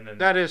 And then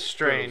That is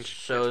strange.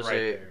 So it's is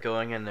right it there.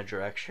 going in the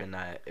direction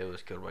that it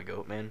was killed by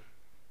Goatman?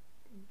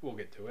 We'll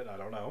get to it. I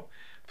don't know.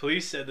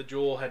 Police said that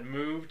Jewell had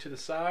moved to the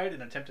side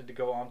and attempted to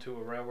go onto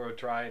a railroad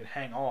tie and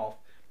hang off,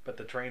 but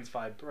the train's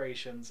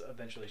vibrations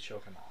eventually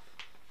shook him off.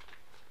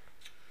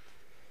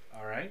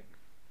 All right.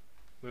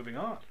 Moving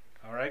on.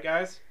 All right,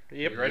 guys.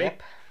 Yep. You ready?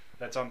 Yep.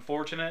 That's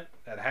unfortunate.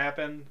 That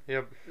happened.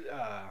 Yep.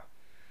 A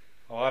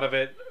lot of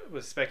it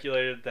was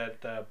speculated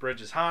that the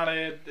bridge is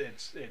haunted.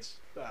 It's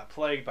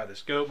plagued by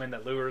this goatman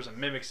that lures and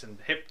mimics and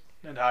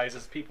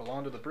hypnotizes people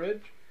onto the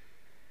bridge.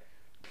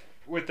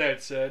 With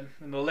that said,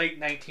 in the late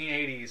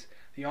 1980s,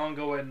 the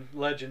ongoing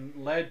legend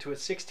led to a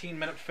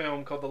 16-minute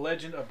film called The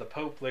Legend of the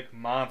Pope Lick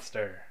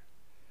Monster,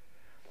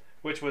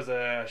 which was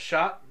a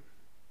shot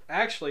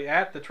actually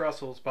at the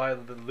trestles by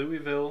the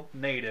Louisville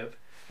native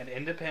and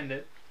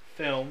independent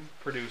film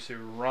producer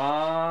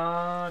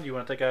Ron. You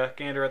want to take a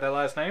gander at that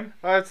last name?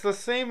 It's the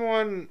same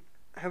one.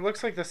 It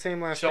looks like the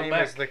same last name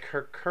as the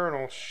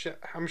Colonel.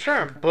 I'm sure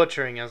I'm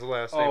butchering his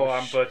last name. Oh,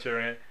 I'm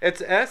butchering it.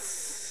 It's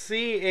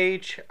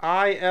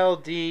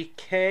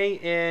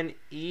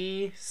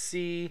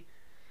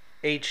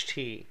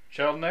SCHILDKNECHT.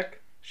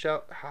 Sheldnick?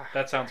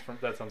 That sounds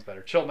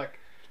better. Chilnick.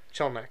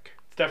 Chelnick.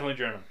 It's definitely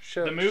German.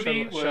 The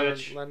movie,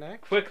 which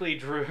quickly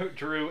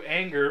drew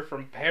anger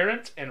from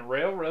parents and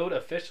railroad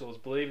officials,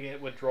 believing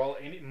it would draw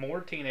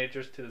more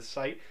teenagers to the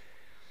site,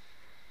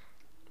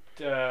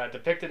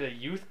 depicted a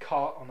youth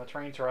caught on the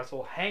train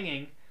trestle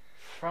hanging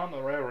from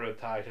the railroad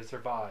tie to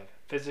survive,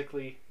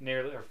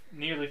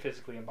 nearly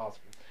physically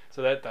impossible.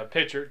 So that the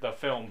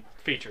film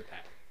featured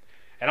that,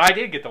 and I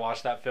did get to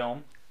watch that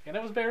film, and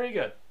it was very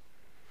good.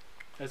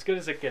 As good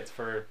as it gets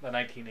for the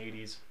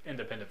 1980s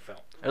independent film.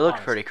 It looked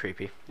honestly. pretty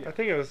creepy. Yeah. I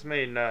think it was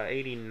made in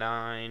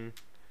 '89.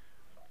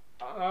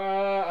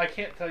 I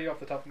can't tell you off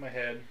the top of my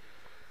head.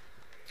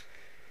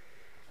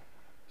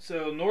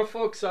 So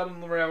Norfolk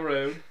Southern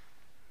Railroad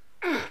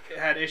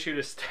had issued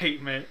a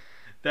statement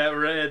that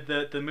read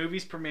that the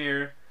movie's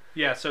premiere.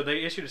 Yeah, so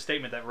they issued a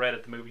statement that read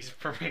at the movie's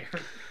premiere.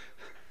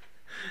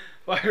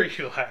 Why are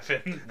you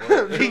laughing?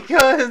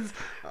 Because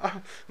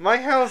my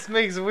house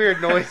makes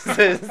weird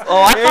noises.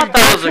 Oh, I thought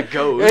that was a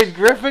ghost. And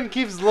Griffin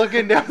keeps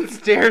looking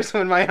downstairs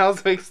when my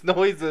house makes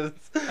noises,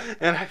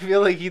 and I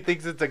feel like he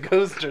thinks it's a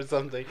ghost or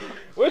something,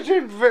 which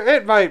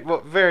it might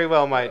very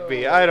well might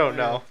be. I don't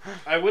know.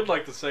 I would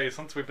like to say,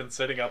 since we've been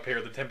sitting up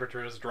here, the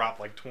temperature has dropped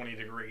like 20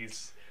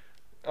 degrees.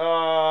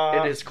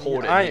 It is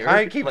cold in here.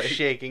 I keep Like-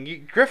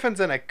 shaking. Griffin's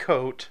in a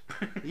coat.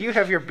 You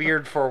have your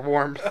beard for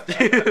warmth.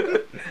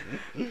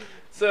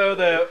 So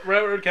the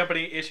railroad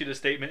company issued a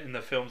statement in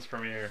the film's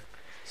premiere.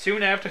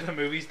 Soon after the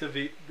movie's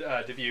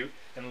debut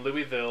in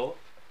Louisville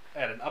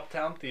at an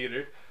uptown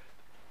theater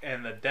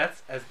and the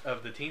deaths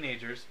of the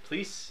teenagers,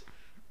 police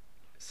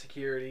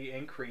security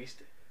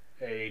increased.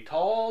 A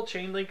tall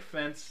chain link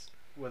fence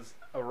was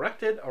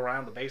erected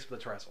around the base of the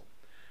trestle.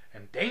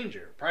 And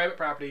danger, private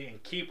property,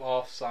 and keep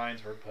off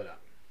signs were put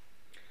up.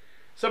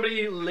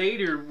 Somebody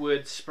later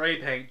would spray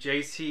paint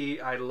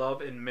JC I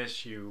Love and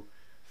Miss You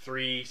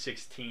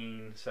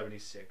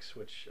 3/16/76,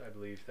 which I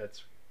believe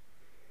that's,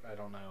 I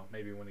don't know,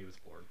 maybe when he was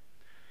born,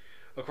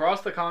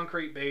 across the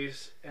concrete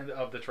base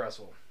of the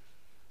trestle.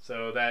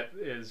 So that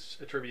is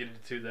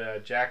attributed to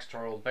the Jack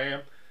Charles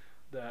Band,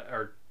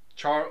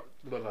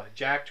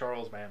 Jack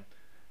Charles Band.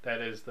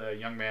 That is the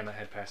young man that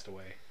had passed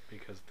away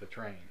because of the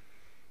train.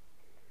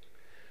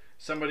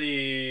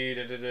 Somebody,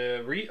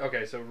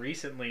 so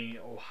recently,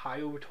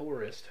 Ohio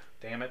tourist,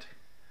 damn it,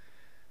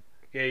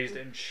 gazed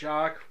in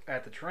shock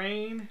at the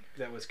train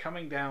that was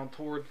coming down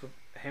toward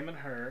him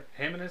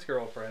and his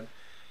girlfriend.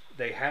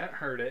 They hadn't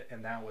heard it,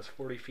 and now it was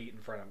 40 feet in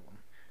front of them.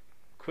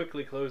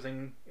 Quickly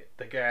closing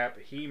the gap,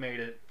 he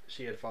made it.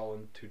 She had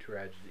fallen to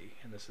tragedy,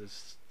 and this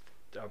is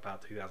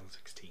about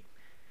 2016.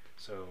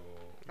 So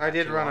I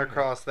did run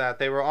across that.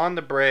 They were on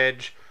the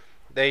bridge.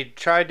 They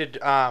tried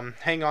to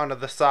hang on to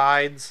the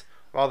sides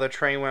while the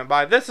train went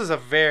by. This is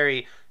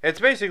it's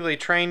basically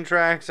train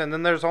tracks, and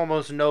then there's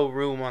almost no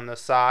room on the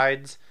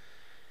sides.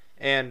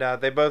 And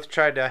they both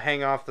tried to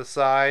hang off the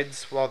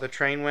sides while the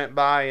train went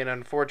by, and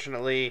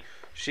unfortunately,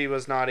 she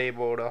was not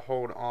able to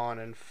hold on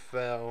and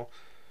fell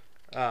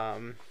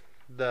the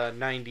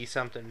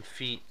 90-something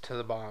feet to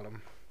the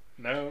bottom.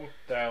 No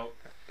doubt.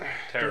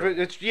 Terrible.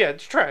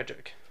 It's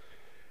tragic.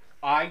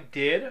 I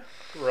did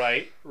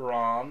write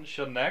Ron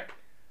Shanek.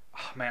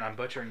 Oh, man, I'm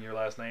butchering your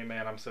last name,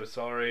 man. I'm so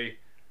sorry.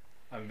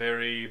 I'm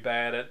very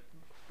bad at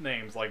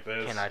names like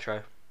this. Can I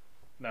try?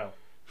 No.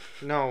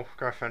 No,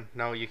 Griffin.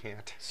 No, you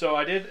can't. So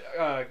I did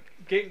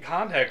get in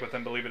contact with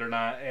him, believe it or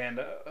not, and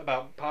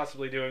about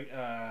possibly doing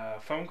a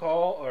phone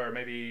call or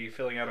maybe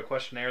filling out a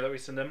questionnaire that we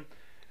send him.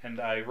 And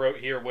I wrote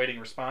here, waiting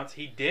response.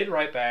 He did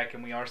write back,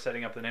 and we are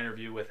setting up an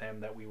interview with him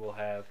that we will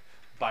have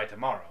by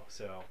tomorrow.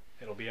 So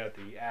it'll be at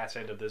the ass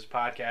end of this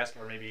podcast,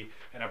 or maybe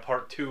in a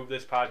part 2 of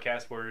this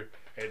podcast where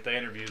the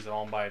interview is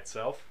all by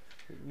itself.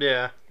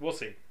 Yeah. We'll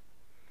see.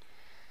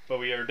 But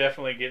we are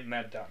definitely getting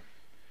that done.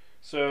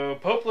 So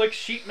Popelick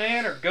Sheep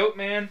Man or Goat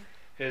Man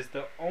is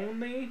the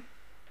only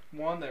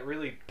one that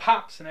really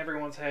pops in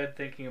everyone's head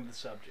thinking of the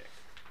subject.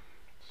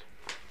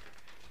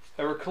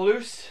 A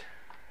recluse.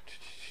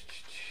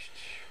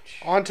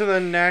 On to the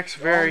next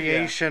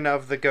variation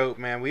of the Goat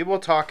Man. We will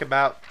talk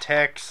about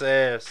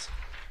Texas.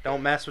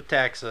 Don't mess with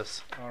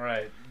Texas. All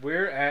right.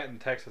 Where at in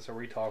Texas are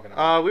we talking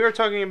about? We were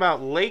talking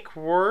about Lake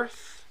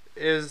Worth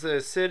is a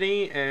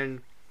city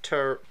in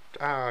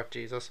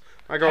Jesus.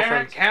 My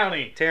girlfriend.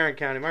 Tarrant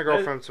County. My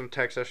girlfriend's from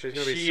Texas. She's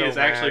gonna be so mad. She is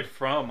actually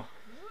from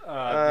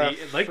the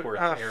Lake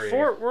Worth area.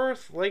 Fort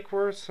Worth, Lake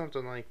Worth,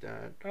 something like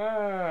that.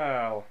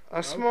 Oh.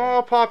 A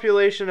small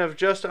population of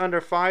just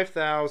under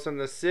 5,000.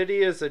 The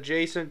city is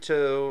adjacent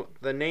to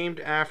the named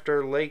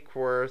after Lake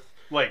Worth.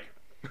 Lake.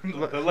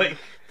 The lake.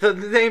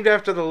 Named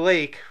after the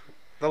lake.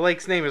 The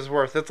lake's name is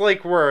Worth. It's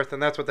Lake Worth,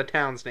 and that's what the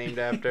town's named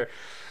after.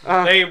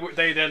 They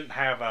didn't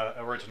have an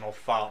original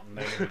thought, and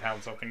they named the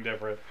town something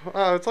different.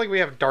 It's like we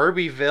have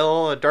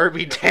Darbyville,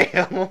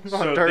 Darbydale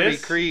on Darby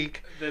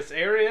Creek. This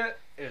area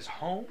is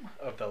home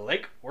of the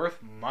Lake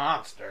Worth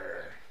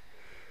Monster.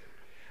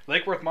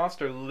 Lake Worth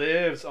Monster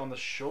lives on the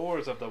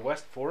shores of the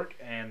West Fork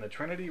and the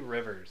Trinity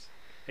Rivers.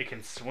 It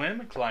can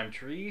swim, climb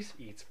trees,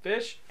 eats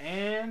fish,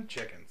 and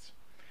chickens.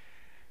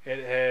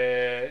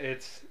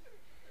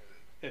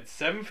 It's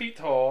 7 feet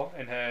tall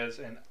and has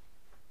an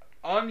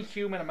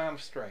unhuman amount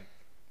of strength.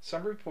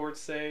 Some reports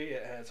say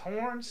it has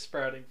horns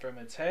sprouting from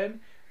its head,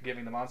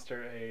 giving the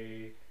monster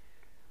a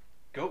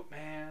goat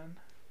man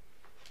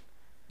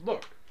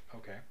look.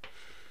 Okay.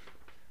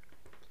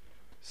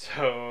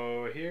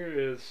 So here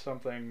is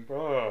something.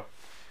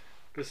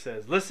 This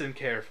says, listen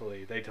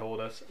carefully, they told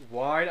us,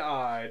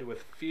 wide-eyed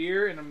with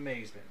fear and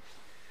amazement.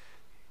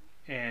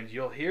 And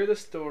you'll hear the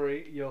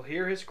story. You'll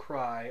hear his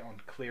cry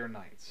on clear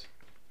nights.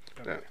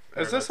 Okay.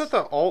 Is this at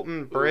the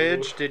Alton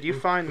Bridge? Did you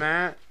find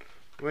that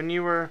when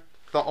you were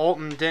the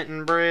Alton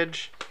Denton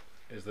Bridge?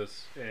 Is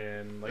this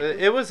in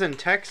It was in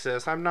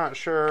Texas. I'm not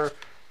sure.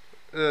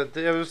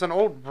 It was an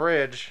old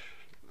bridge.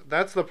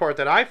 That's the part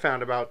that I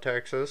found about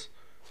Texas.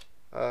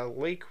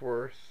 Lake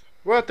Worth.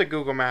 We'll have to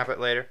Google map it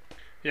later.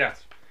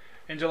 Yes.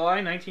 In July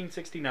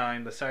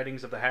 1969, the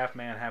sightings of the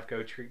half-man,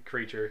 half-goat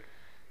creature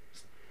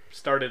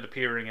started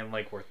appearing in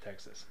Lake Worth,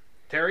 Texas.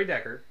 Terry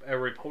Decker, a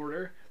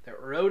reporter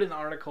that wrote an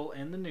article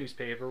in the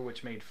newspaper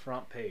which made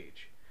front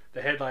page.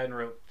 The headline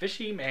wrote,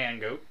 "Fishy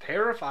man-goat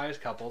terrifies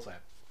couples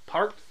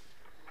parked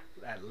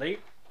at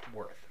Lake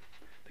Worth."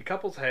 The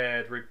couples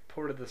had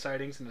reported the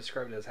sightings and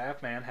described it as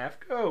half-man,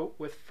 half-goat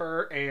with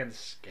fur and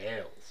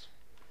scales.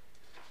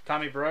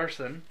 Tommy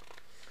Brarson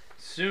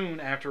soon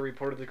after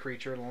reported the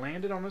creature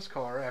landed on his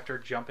car after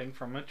jumping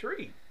from a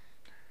tree.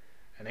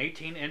 An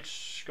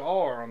 18-inch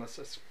scar on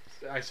the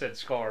I said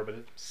scar, but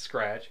it's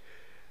scratch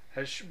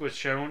was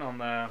shown on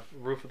the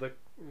roof of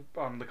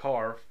the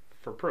car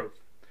for proof.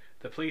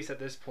 The police at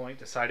this point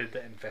decided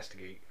to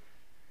investigate.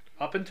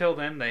 Up until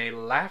then, they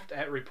laughed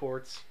at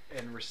reports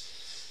and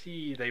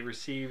they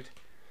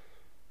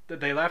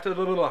laughed at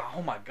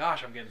oh my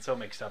gosh, I'm getting so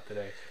mixed up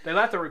today. They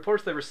laughed at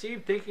reports they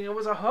received thinking it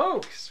was a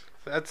hoax.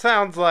 That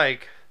sounds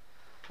like,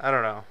 I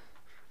don't know.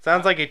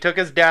 Sounds like he took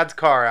his dad's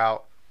car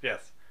out,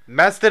 Yes.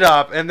 messed it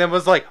up, and then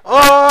was like,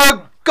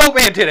 "Oh,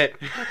 Goatman did it."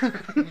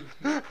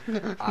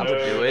 I would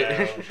do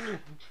it.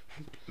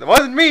 It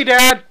wasn't me,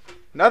 Dad.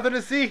 Nothing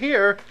to see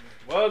here.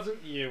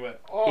 Wasn't you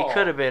at all. He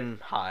could have been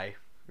high.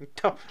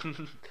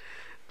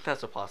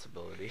 That's a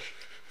possibility.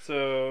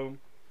 So,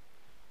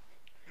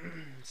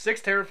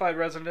 6 terrified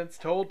residents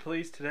told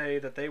police today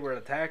that they were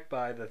attacked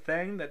by the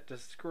thing that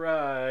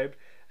described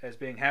as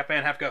being half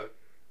man, half goat.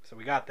 So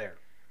we got there.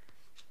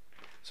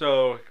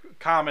 So a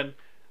common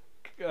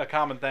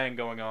thing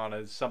going on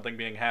is something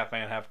being half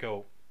man, half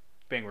goat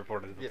being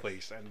reported to the Yes.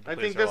 police. And the I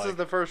police think this are is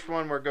the first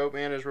one where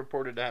Goatman is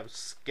reported to have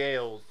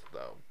scales,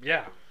 though.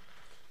 yeah.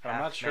 I'm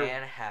not Half sure.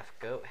 man, half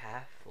goat,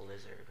 half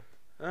lizard.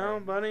 Oh,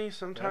 buddy,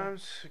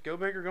 sometimes go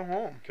big or go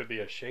home. Could be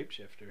a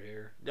shapeshifter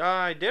here.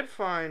 I did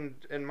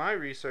find in my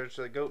research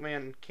that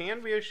Goatman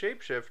can be a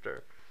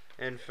shapeshifter.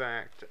 In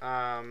fact,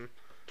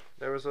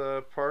 there was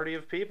a party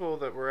of people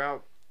that were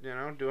out,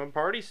 doing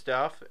party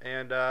stuff,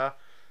 and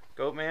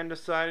Goatman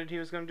decided he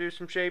was going to do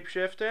some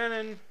shapeshifting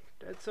and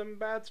did some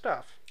bad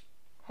stuff.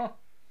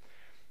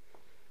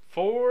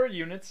 4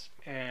 units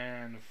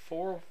and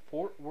 4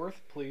 Fort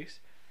Worth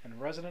police and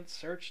residents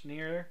searched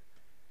in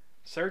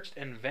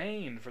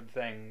vain for the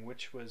thing,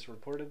 which was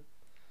reported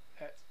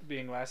as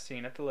being last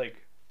seen at the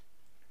lake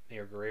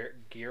near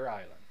Gear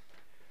Island.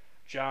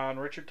 John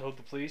Richard told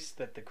the police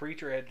that the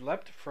creature had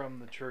leapt from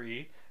the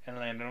tree and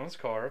landed on his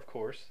car. Of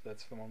course,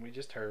 that's the one we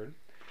just heard.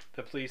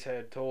 The police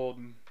had told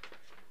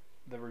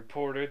the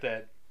reporter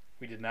that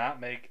we did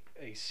not make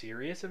a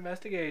serious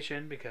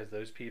investigation because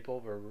those people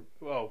were...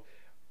 Oh,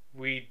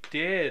 we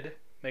did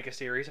make a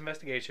serious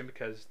investigation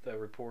because the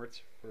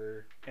reports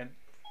were... And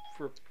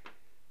for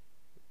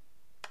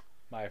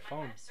my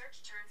phone...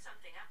 Search turned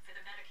something up for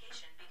the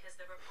medication because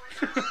the reports...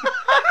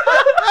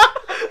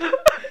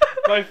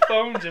 My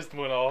phone just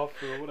went off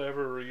for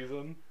whatever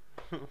reason.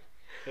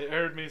 It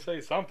heard me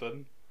say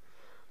something.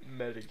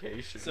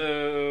 Medication.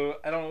 So,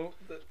 I don't...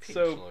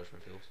 So,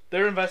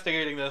 they're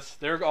investigating this.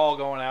 They're all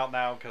going out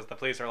now because the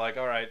police are like,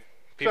 alright,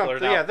 people are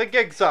now... Yeah, the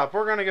gig's up.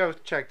 We're going to go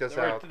check this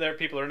out. Their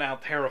people are now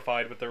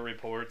terrified with their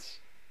reports.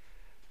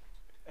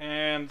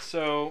 And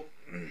so,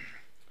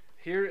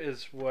 here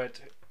is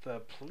what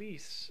the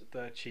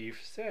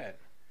chief said.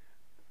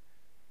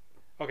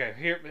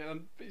 Okay,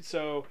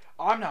 so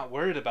I'm not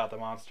worried about the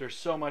monster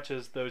so much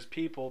as those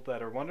people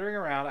that are wandering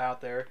around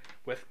out there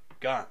with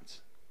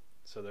guns.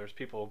 So there's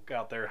people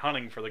out there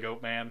hunting for the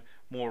goat man,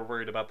 more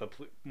worried about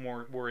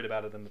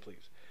it than the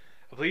police.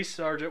 A police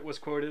sergeant was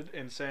quoted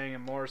in saying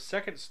in Moore's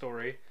second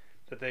story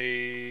that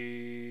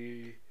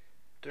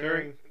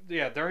during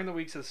the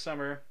weeks of the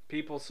summer,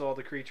 people saw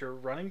the creature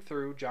running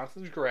through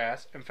Johnson's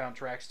grass and found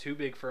tracks too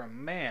big for a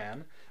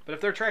man. But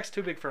if there are tracks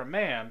too big for a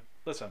man,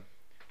 listen,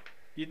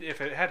 if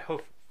it had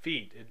hoof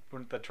feet,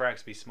 wouldn't the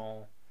tracks be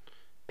small?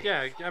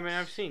 Yeah, I mean,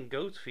 I've seen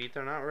goat's feet.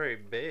 They're not very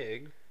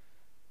big.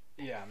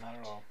 Yeah, not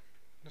at all.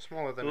 They're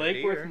smaller than The a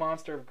Lake Worth deer.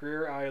 monster of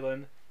Greer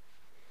Island.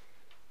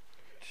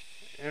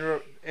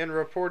 And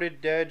reported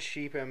dead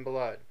sheep and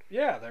blood.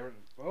 Yeah, there was...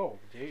 Oh,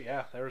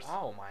 yeah, there was...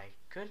 Oh my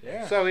goodness.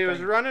 Yeah. So he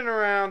was running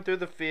around through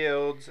the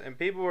fields, and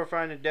people were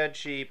finding dead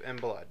sheep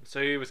and blood.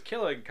 So he was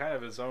killing kind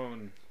of his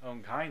own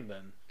kind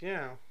then.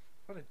 Yeah.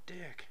 What a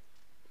dick.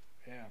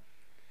 Yeah.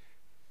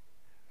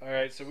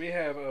 Alright, so we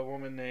have a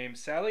woman named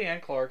Sally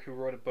Ann Clark who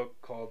wrote a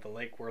book called The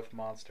Lake Worth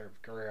Monster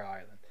of Greer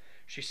Island.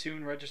 She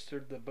soon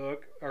regretted the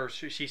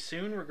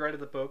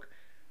book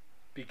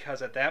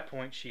because at that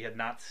point she had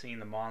not seen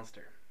the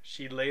monster.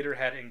 She later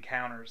had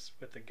encounters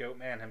with the goat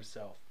man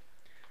himself.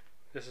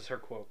 This is her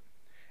quote.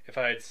 "If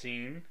I had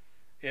seen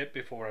it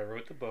before I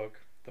wrote the book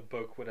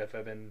would have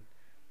been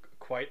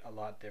quite a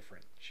lot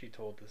different, she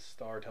told the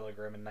Star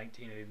Telegram in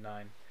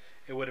 1989.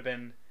 It would have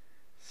been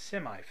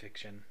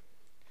semi-fiction.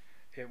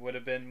 It would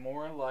have been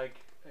more like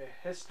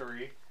a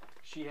history.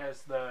 She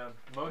has the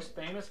most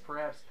famous,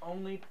 perhaps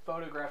only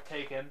photograph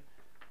taken,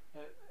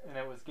 and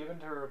it was given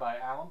to her by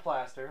Alan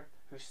Plaster,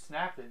 who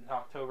snapped it in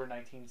October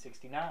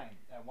 1969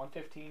 at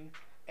 1:15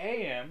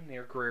 a.m.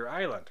 near Greer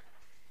Island.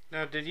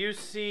 Now, did you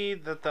see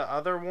that the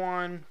other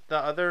one,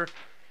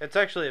 it's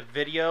actually a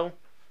video.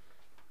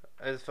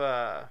 They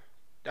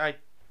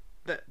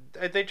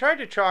tried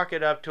to chalk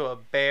it up to a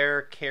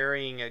bear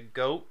carrying a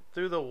goat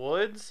through the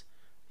woods.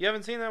 You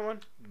haven't seen that one?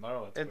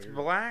 No, It's weird.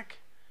 black.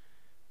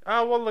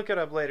 Oh, we'll look it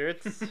up later.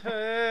 It's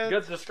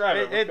Good to describe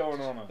it. What's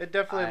going on? It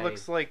definitely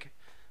looks like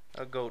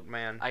a goat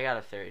man. I got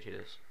a theory to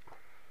this.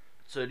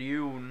 So do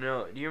you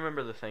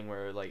remember the thing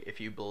where, like, if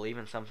you believe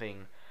in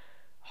something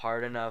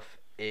hard enough,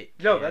 it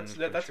No, can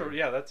that's come true?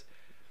 yeah, that's.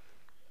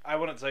 I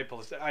wouldn't say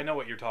I know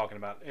what you're talking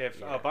about. If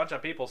Yeah. a bunch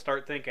of people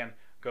start thinking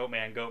goat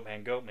man, goat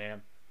man, goat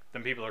man,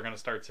 then people are going to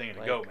start singing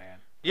Like, a goat man.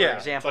 Yeah.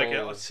 It's example,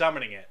 like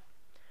summoning it.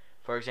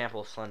 For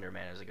example, Slender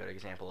Man is a good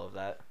example of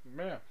that.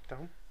 Yeah.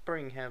 Don't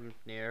bring him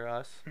near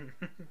us.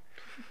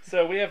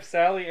 So we have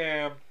Sally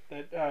Am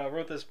that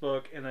wrote this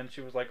book, and then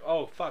she was like,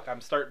 "Oh fuck,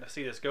 I'm starting to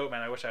see this goat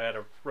man. I wish I had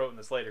written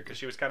this later," because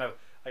she was kind of,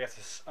 I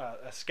guess,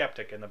 a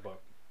skeptic in the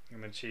book,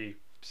 and then she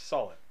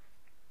saw it.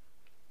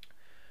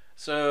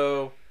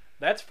 So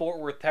that's Fort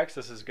Worth,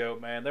 Texas's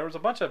goat man. There was a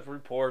bunch of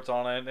reports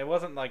on it. It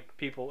wasn't like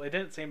people. It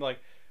didn't seem like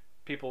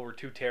people were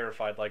too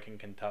terrified like in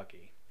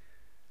Kentucky.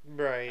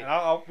 Right. And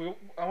I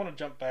want to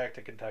jump back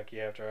to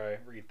Kentucky after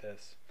I read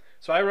this.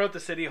 So I wrote the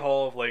City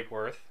Hall of Lake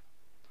Worth,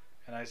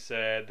 and I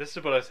said, this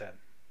is what I said.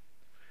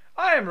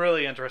 I am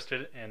really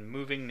interested in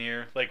moving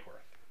near Lake Worth.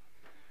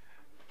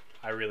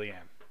 I really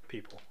am,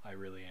 people. I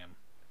really am.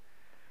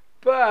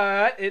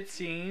 But it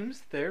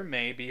seems there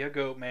may be a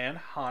goat man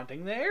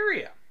haunting the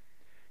area.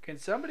 Can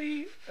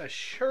somebody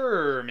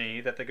assure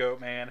me that the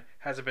goat man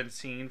hasn't been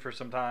seen for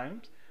some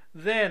time?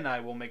 Then I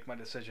will make my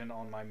decision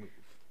on my move.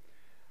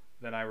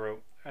 Then I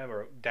wrote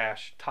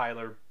dash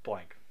Tyler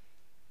blank,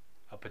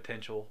 a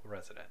potential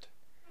resident.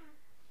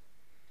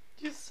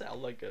 You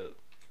sound like a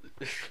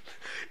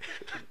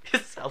you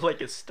sound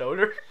like a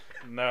stoner.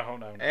 No.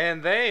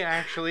 And they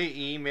actually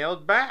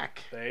emailed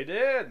back. They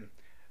did.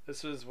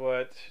 This is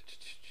what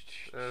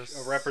a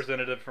This-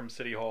 representative from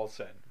City Hall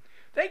said.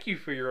 Thank you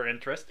for your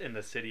interest in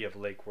the city of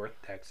Lake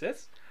Worth,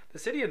 Texas. The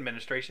city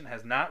administration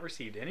has not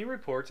received any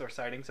reports or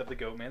sightings of the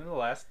goat man in the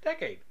last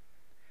decade.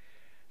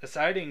 The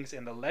sightings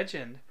and the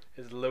legend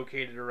is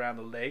located around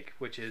the lake,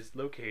 which is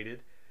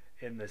located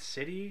in the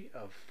city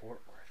of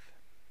Fort Worth.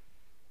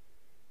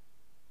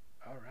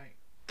 All right.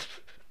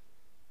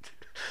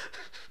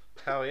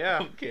 Hell yeah.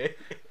 Okay.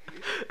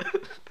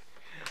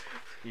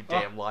 You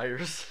damn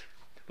liars.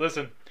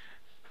 Listen,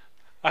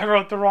 I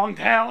wrote the wrong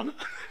town.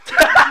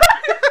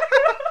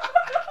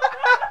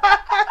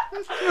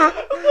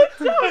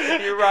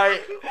 You're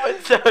right.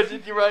 What town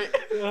did you write?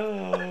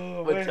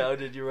 Oh, What man. town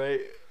did you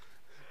write?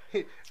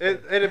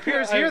 It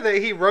appears here that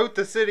he wrote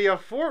the city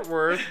of Fort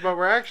Worth, but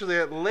we're actually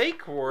at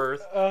Lake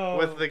Worth Oh.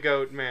 with the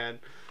goat man.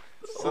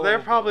 So Oh, they're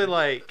probably boy.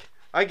 like,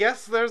 I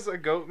guess there's a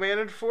goat man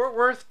in Fort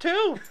Worth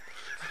too.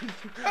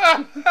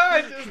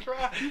 I just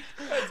tried.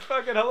 That's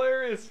fucking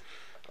hilarious.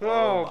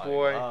 Oh, my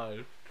boy.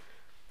 God.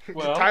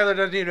 Well, Tyler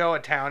doesn't even know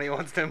what town he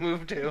wants to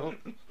move to.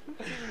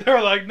 they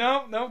were like,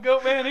 no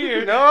goat man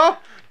here. No,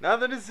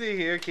 nothing to see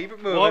here. Keep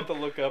it We'll have moving.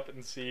 to look up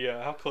and see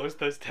how close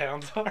those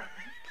towns are.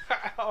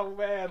 Oh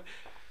man,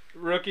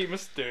 rookie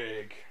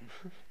mistake.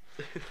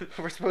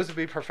 We're supposed to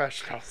be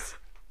professionals.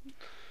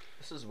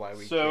 This is why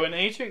we. So in can't-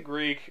 ancient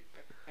Greek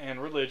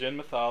and religion,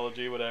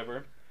 mythology,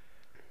 whatever,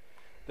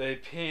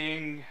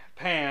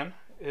 Pan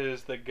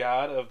is the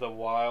god of the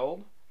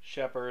wild,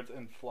 shepherds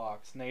and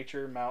flocks,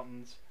 nature,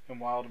 mountains, and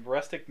wild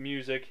rustic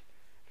music,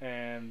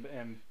 and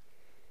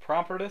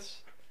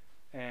Promperdus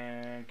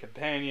and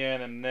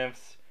companion and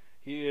nymphs.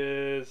 He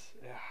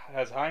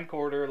has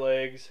hindquarter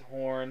legs,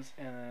 horns,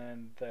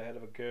 and the head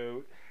of a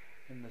goat,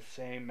 in the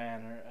same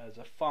manner as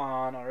a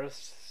fawn or a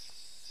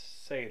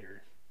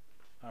satyr.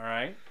 All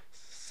right.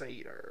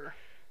 Satyr.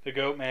 The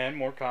goat man,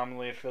 more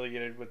commonly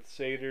affiliated with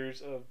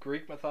satyrs of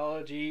Greek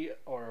mythology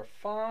or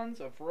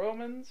fawns of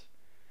Romans,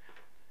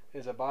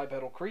 is a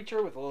bipedal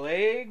creature with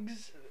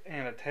legs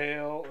and a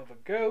tail of a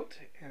goat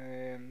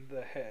and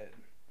the head,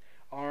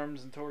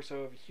 arms and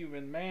torso of a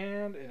human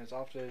man, and is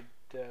often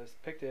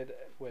depicted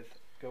with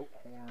goat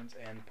horns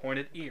and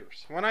pointed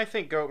ears. When I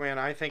think goat man,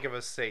 I think of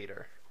a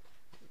satyr.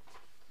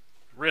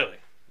 Really?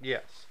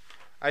 Yes.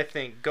 I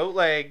think goat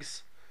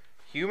legs,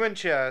 human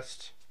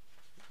chest,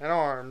 and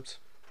arms,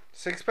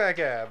 six-pack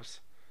abs.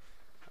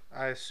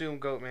 I assume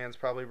goat man's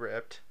probably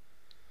ripped.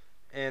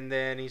 And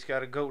then he's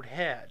got a goat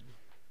head.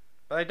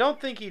 But I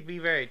don't think he'd be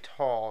very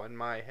tall in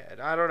my head.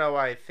 I don't know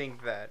why I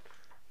think that.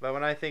 But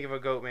when I think of a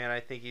goat man, I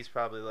think he's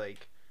probably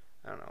like,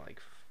 I don't know,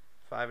 like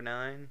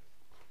 5'9",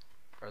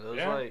 Are those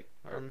Yeah. like?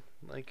 on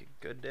like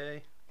a good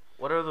day.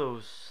 What are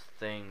those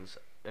things?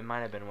 It might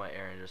have been what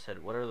Aaron just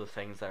said. What are the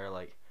things that are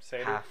like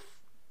Satyr? half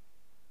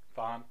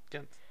Spawn.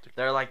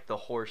 They're like the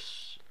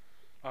horse.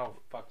 Oh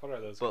fuck! What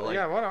are those? But called? like-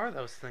 yeah, what are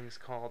those things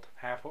called?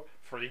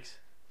 Freaks.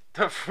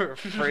 The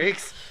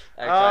freaks.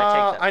 Actually,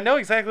 I take that. I know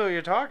exactly what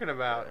you're talking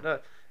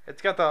about.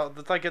 It's got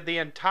it's like the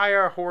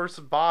entire horse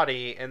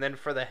body, and then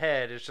for the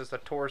head, it's just a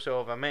torso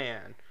of a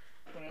man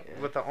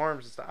with the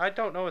arms and stuff. I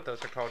don't know what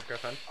those are called,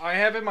 Griffin. I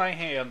have in my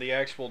hand the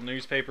actual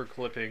newspaper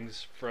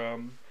clippings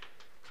from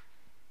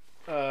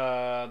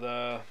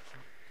the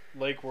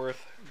Lake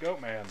Worth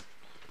Goat Man.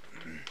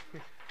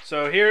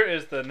 So here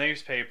is the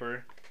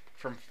newspaper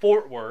from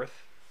Fort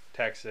Worth,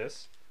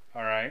 Texas.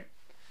 All right.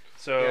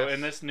 So Yes.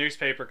 in this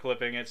newspaper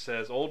clipping, it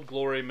says "Old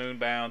Glory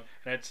Moonbound,"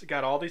 and it's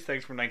got all these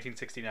things from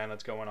 1969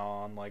 that's going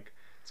on. Like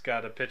it's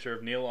got a picture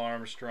of Neil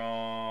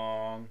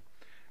Armstrong,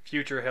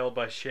 future held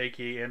by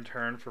shaky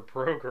intern for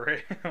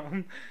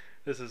program.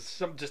 This is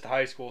some just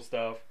high school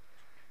stuff,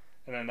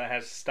 and then that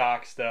has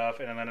stock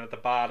stuff, and then at the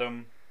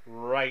bottom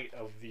right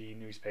of the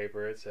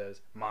newspaper it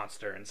says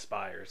 "Monster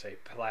inspires a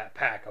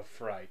pack of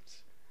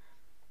frights,"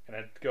 and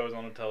it goes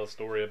on to tell a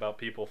story about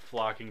people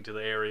flocking to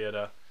the area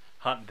to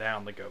hunt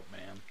down the Goat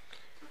Man.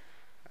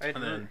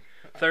 And then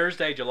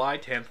Thursday, July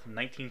 10th,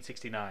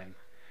 1969.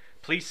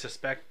 Police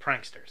suspect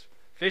pranksters.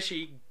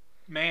 Fishy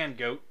man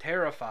goat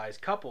terrifies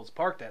couples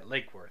parked at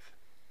Lake Worth.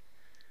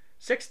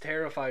 6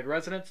 terrified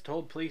residents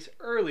told police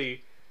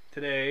early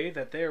today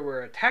that they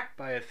were attacked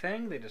by a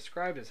thing they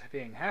described as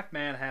being half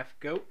man, half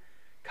goat,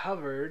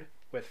 covered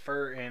with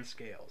fur and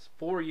scales.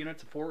 4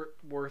 units of Fort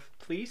Worth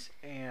police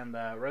and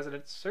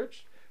residents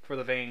searched for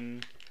the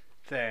vain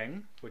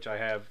thing, which I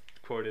have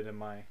quoted in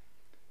my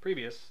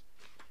previous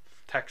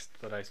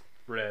text that I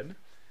read.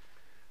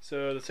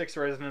 So the 6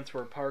 residents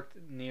were parked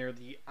near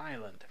the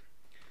island.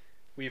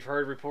 We've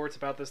heard reports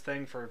about this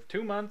thing for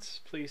 2 months,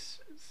 police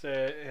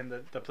said, and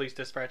the police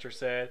dispatcher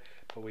said,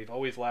 but we've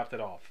always laughed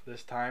it off.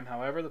 This time,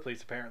 however, the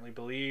police apparently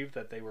believed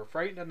that they were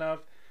frightened enough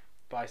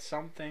by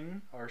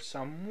something or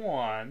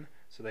someone,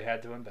 so they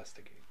had to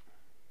investigate.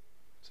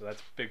 So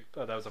that's big.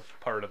 That was a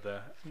part of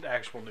the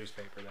actual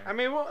newspaper there. I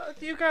mean, well,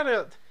 you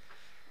gotta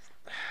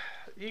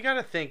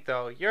think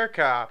though. You're a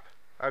cop,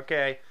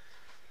 okay?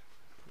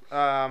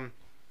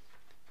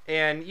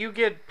 And you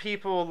get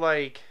people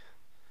like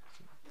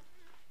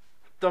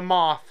the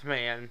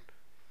Mothman,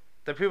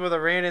 the people that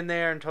ran in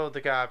there and told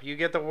the cop. You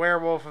get the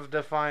Werewolf of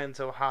Defiance,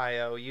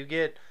 Ohio. You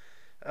get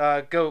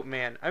Goat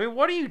Man. I mean,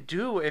 what do you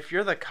do if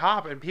you're the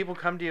cop and people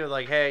come to you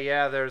like, "Hey,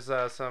 yeah, there's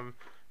some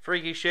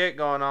freaky shit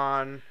going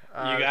on.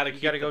 You gotta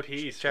keep the go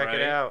peace, check right?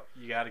 it out."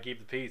 You gotta keep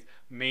the peace.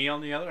 Me,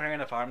 on the other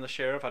hand, if I'm the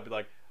sheriff, I'd be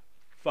like,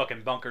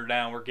 "Fucking bunker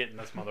down. We're getting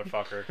this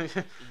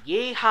motherfucker."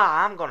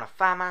 Yeehaw! I'm gonna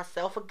find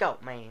myself a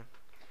goat man.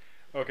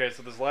 Okay,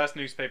 so this last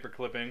newspaper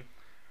clipping,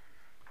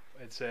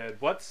 it said,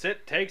 "What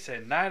Sit takes a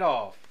night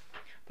off.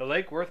 The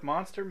Lake Worth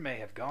monster may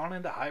have gone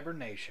into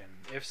hibernation.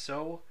 If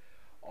so,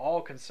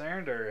 all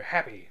concerned are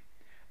happy.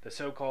 The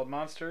so-called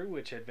monster,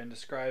 which had been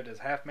described as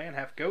half man,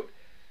 half goat,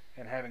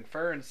 and having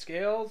fur and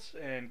scales,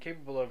 and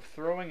capable of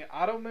throwing an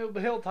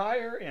automobile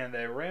tire and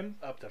a rim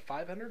up to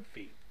 500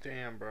 feet,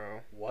 Damn,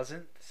 bro.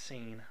 wasn't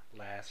seen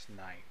last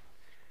night.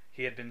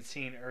 He had been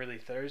seen early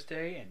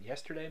Thursday and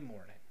yesterday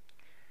morning.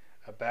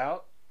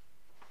 About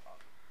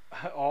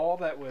all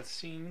that was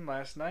seen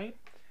last night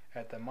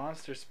at the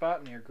monster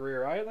spot near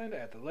Greer Island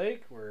at the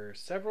lake were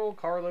several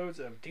carloads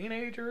of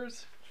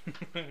teenagers,"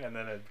 and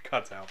then it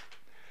cuts out.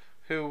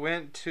 Who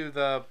went to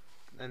the...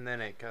 And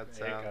then it cuts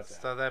It out. cuts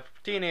So that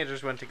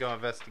teenagers went to go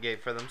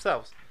investigate for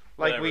themselves.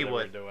 Like Whatever we they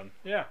would. were doing.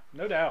 Yeah,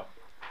 no doubt.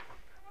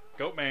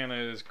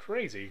 Goatman is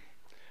crazy.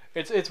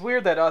 It's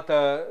weird that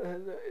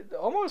at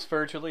almost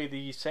virtually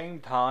the same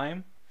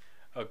time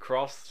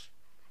across,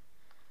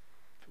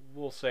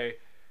 we'll say,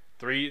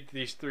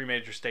 these three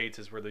major states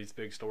is where these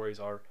big stories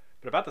are.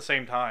 But about the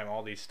same time,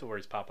 all these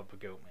stories pop up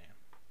with Goatman.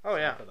 Oh,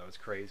 yeah. I thought that was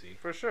crazy.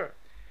 For sure.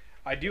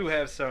 I do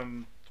have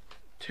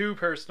two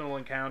personal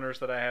encounters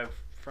that I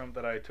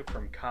took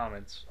from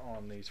comments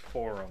on these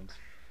forums.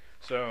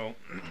 So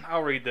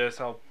I'll read this.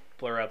 I'll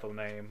blur out the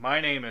name. My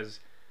name is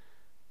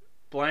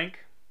blank,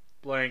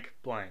 blank,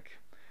 blank,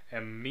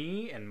 and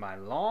me and my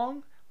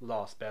long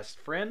lost best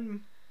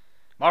friend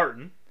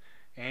Martin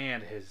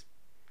and his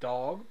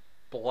dog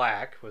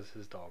Black was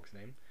his dog's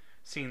name.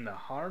 Seen the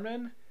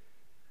Harmon,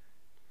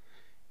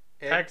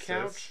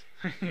 Texas.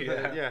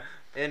 Yeah. Yeah.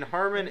 In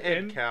Harmon Ed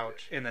In-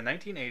 Couch. In the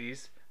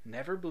 1980s,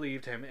 never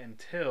believed him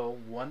until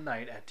one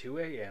night at 2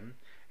 a.m.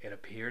 it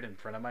appeared in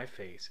front of my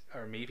face,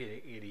 or maybe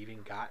it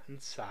even got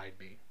inside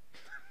me.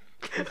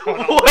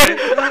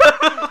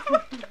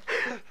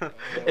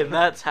 And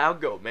that's how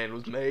Goatman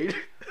was made.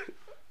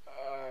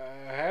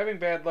 Having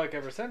bad luck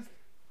ever since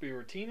we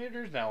were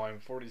teenagers. Now I'm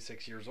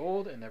 46 years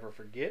old and never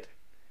forget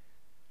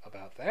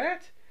about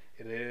that.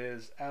 It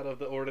is out of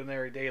the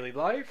ordinary daily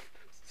life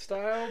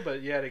style,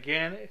 but yet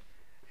again,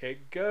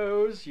 it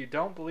goes. You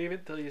don't believe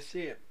it till you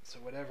see it. So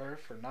whatever,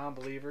 for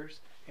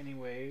non-believers.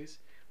 Anyways,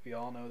 we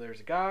all know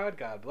there's a God.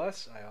 God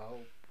bless.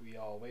 We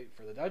all wait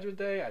for the judgment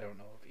day. I don't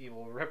know if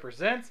evil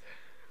represents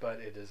but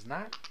it is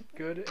not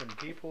good in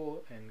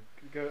people and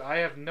goat. I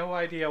have no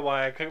idea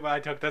why I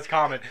took this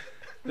comment.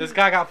 This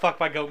guy got fucked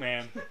by Goat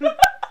Man.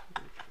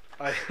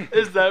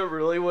 Is that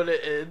really what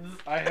it ends?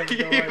 I have no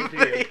You idea.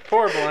 make-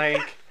 Poor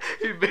blank.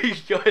 You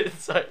make go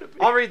inside of me.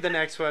 I'll read the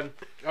next one.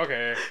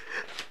 Okay.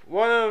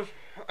 One of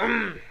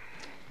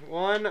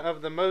one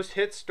of the most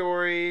hit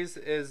stories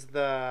is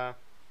the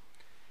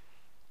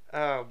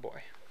oh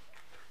boy.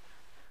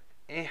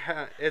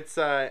 It's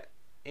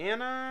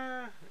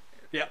Anna.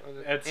 Yeah,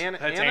 that's Anna,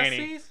 Annie.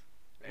 Annecies?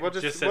 We'll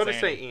It just says we'll just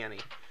say Annie.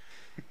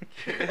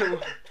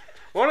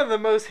 One of the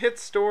most hit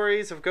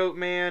stories of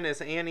Goatman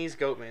is Annie's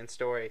Goatman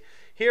story.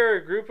 Here,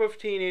 a group of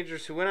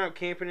teenagers who went out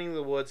camping in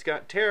the woods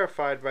got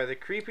terrified by the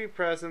creepy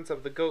presence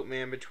of the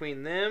Goatman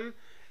between them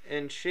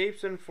and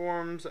shapes and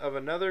forms of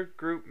another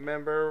group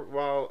member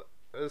while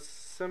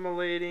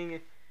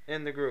assimilating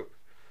in the group.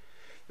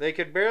 They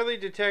could barely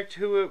detect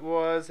who it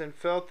was and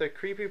felt the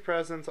creepy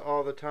presence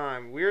all the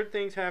time. Weird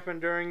things happened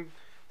during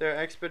their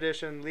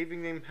expedition,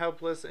 leaving them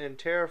helpless and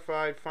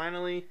terrified,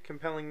 finally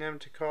compelling them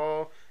to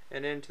call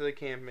an end to the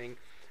camping.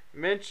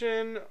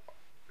 Mention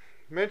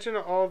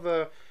all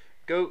the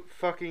goat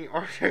fucking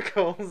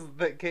articles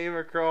that came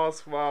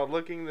across while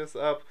looking this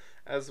up,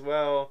 as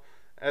well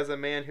as a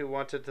man who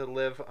wanted to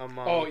live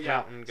among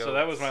mountain goats. So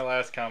that was my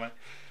last comment.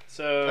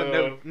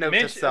 So note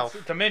to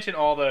self. to mention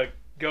all the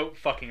goat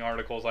fucking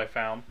articles I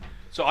found.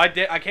 So I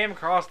came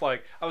across I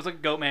was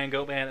like Goat Man,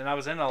 and I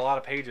was in a lot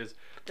of pages.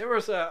 There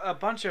was a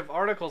bunch of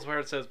articles where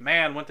it says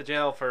man went to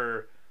jail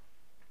for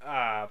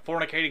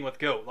fornicating with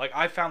goat. Like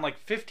I found like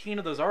 15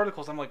 of those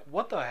articles. I'm like,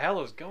 what the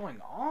hell is going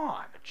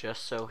on?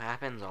 Just so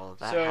happens all of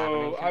that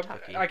happened in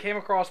Kentucky. I came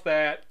across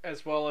that,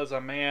 as well as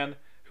a man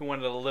who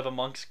wanted to live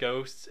amongst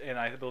ghosts, and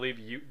I believe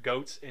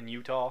goats in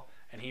Utah,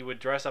 and he would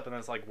dress up in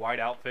this like white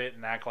outfit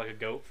and act like a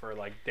goat for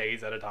like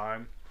days at a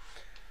time.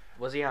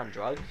 Was he on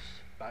drugs?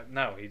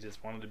 No, he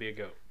just wanted to be a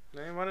goat.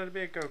 They wanted to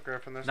be a goat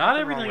Griffin. There's Not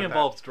nothing wrong everything with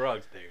involves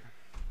drugs, dude.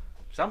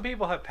 Some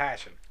people have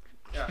passion.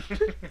 that.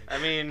 I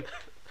mean,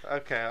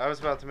 okay, I was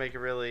about to make a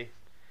really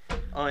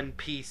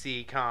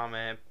un-PC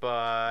comment,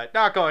 but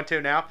not going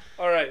to now.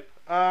 All right,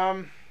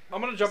 Um, I'm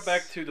gonna jump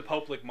back to the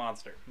Poplik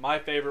monster. My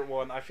favorite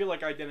one. I feel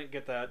like I didn't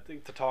get to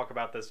talk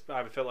about this.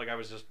 I felt like I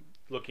was just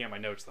looking at my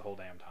notes the whole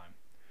damn time.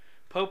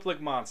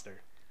 Poplik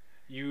monster.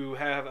 You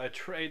have a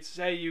trade.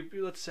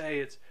 Let's say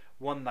it's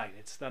one night.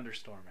 It's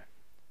thunderstorming.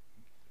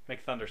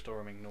 Make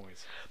thunderstorming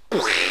noise.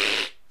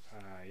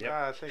 Yep.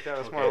 I think that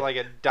was Okay. more like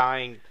a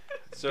dying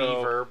So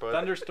beaver, but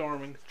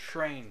thunderstorming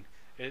train.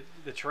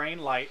 The train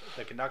light.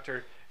 The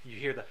conductor. You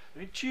hear the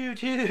choo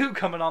choo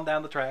coming on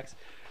down the tracks,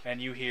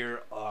 and you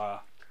hear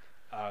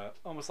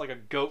almost like a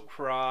goat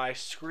cry,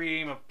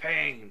 scream of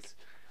pains.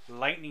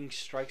 Lightning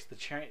strikes the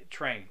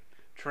train.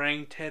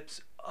 Train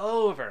tips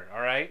over.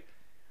 All right.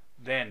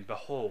 Then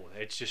behold,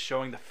 it's just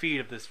showing the feet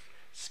of this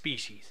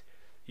species.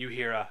 You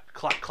hear a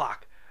clock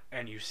clock,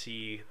 and you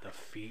see the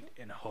feet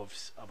and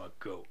hoofs of a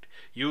goat.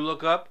 You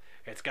look up,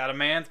 it's got a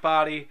man's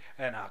body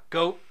and a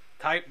goat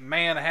type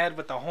man head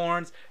with the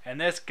horns,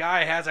 and this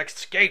guy has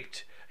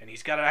escaped, and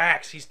he's got an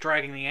axe. He's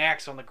dragging the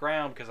axe on the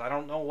ground because I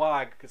don't know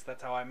why, because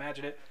that's how I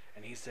imagine it.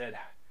 And he said,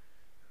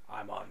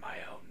 I'm on my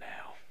own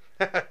now.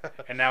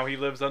 And now he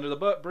lives under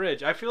the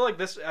bridge. I feel like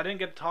this, I didn't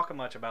get to talk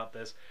much about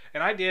this,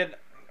 and I did.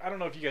 I don't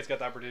know if you guys got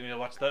the opportunity to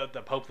watch the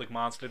Poplik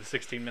Monster, the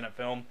 16-minute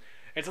film.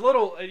 It's a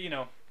little, it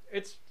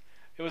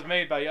was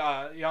made by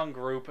a young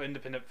group,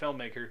 independent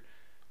filmmaker,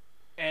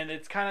 and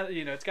it's kind of,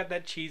 it's got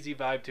that cheesy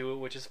vibe to it,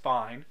 which is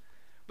fine.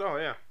 oh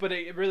yeah, But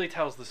it really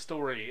tells the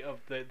story of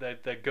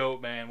the goat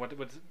man,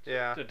 what's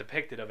yeah.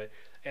 depicted of it.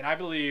 And I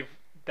believe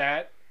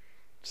that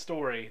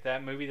story,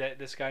 that movie that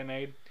this guy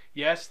made,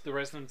 yes, the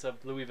residents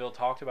of Louisville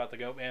talked about the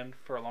goat man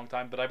for a long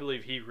time, but I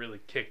believe he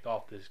really kicked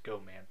off this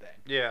goat man thing.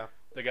 Yeah.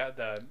 The guy,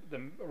 the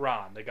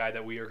Ron, the guy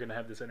that we are going to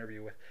have this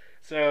interview with.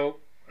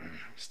 So,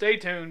 stay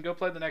tuned. Go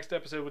play the next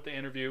episode with the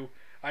interview.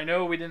 I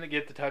know we didn't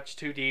get to touch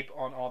too deep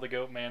on all the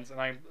goat mans,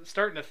 and I'm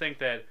starting to think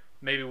that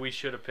maybe we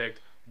should have picked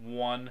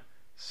one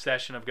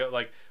session of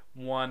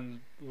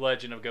one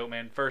legend of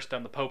Goatman. First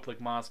done the Poplik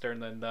monster,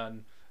 and then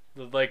done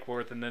the Lake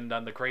Worth, and then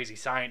done the crazy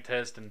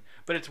scientist.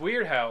 But it's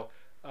weird how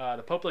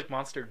the Poplik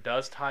monster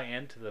does tie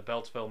into the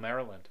Beltsville,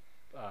 Maryland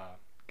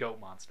goat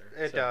monster.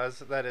 It does.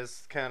 That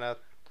is kind of,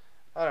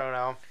 I don't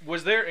know.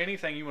 Was there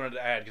anything you wanted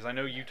to add? Because I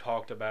know you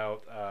talked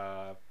about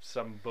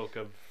some book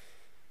of,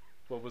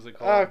 what was it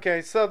called?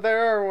 Okay, so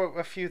there are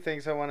a few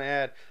things I want to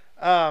add.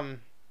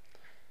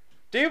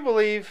 Do you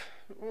believe?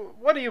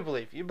 What do you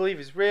believe? You believe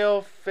he's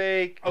real,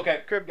 fake, Okay,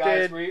 cryptid?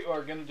 guys, we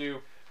are going to do,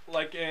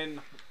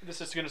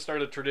 this is going to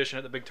start a tradition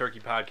at the Big Turkey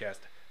Podcast.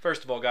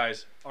 First of all,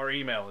 guys, our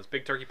email is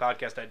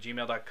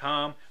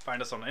bigturkeypodcast@gmail.com.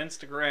 Find us on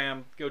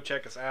Instagram. Go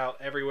check us out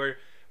everywhere.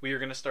 We are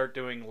going to start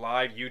doing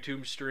live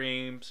YouTube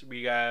streams.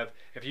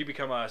 If you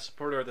become a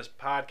supporter of this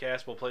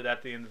podcast, we'll play that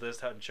at the end of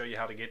this and show you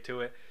how to get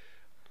to it.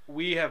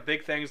 We have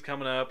big things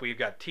coming up. We've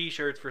got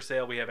t-shirts for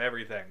sale. We have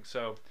everything.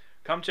 So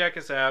come check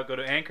us out. Go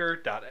to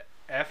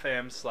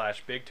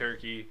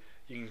anchor.fm/bigturkey.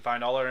 You can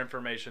find all our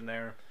information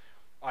there.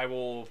 I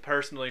will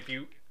personally,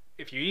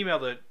 if you email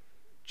the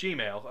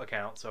Gmail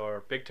account, so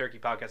our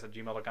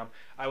bigturkeypodcast@gmail.com,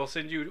 I will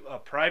send you a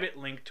private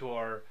link to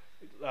our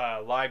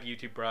live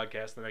YouTube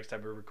broadcast the next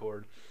time we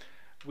record.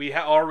 We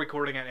are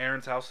recording at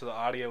Aaron's house, so the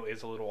audio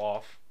is a little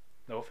off.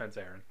 No offense,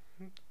 Aaron.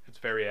 It's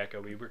very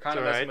echoey. We're kind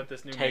of It's messing alright. with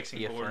this new Take the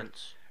mixing board.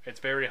 offense. It's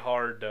very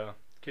hard to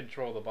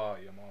control the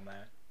volume on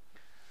that.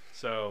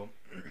 So,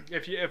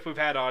 if we've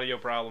had audio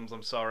problems,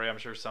 I'm sorry. I'm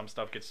sure some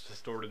stuff gets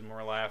distorted and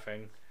we're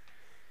laughing.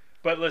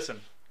 But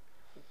listen,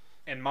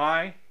 in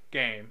my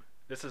game,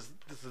 this is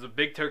a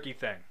big turkey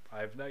thing.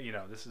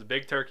 This is a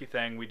big turkey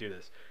thing. We do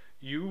this.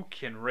 You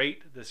can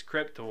rate this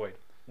cryptoid.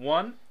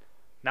 1,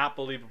 not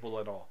believable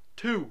at all.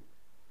 2,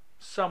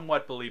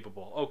 somewhat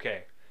believable.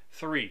 Okay.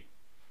 3,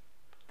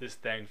 this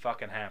thing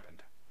fucking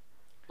happened.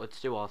 Let's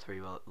do all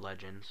three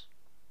legends.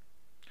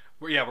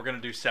 We're going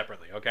to do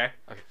separately, okay?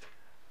 Okay.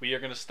 We are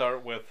going to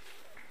start with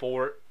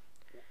Fort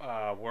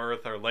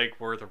Worth or Lake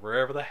Worth or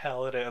wherever the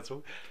hell it is.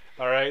 All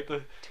right?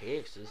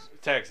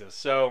 Texas.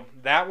 So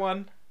that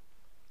one,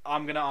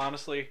 I'm going to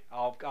honestly,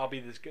 I'll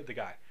be the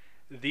guy.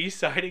 These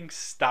sightings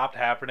stopped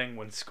happening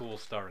when school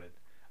started.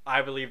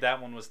 I believe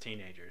that one was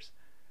teenagers.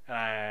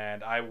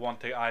 And I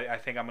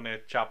think I'm going to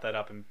chop that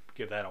up and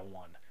give that a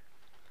 1.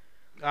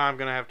 I'm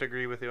gonna have to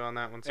agree with you on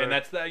that one, sir. And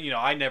that's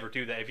I never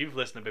do that. If you've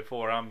listened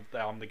before, I'm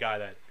the guy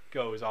that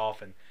goes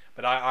off,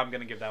 but I'm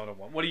gonna give that one a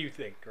 1. What do you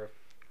think, Griff?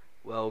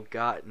 Well,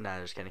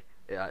 just kidding.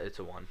 Yeah, it's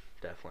a 1,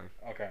 definitely.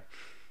 Okay,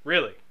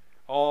 really?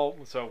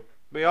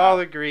 We all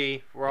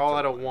agree. We're all It's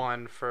at a a one.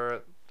 1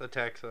 for the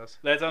Texas.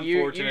 That's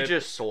unfortunate. You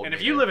just sold And me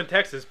if you there. live in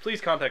Texas,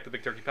 please contact the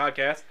Big Turkey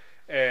Podcast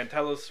and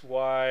tell us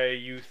why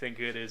you think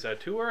it is a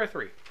 2 or a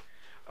 3.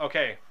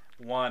 Okay,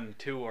 1,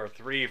 2, or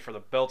 3 for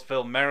the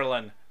Beltsville,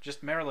 Maryland.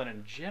 Just Maryland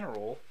in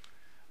general.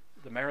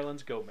 The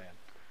Maryland's Goat Man.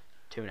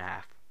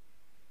 2.5.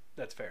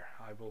 That's fair.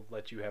 I will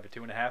let you have a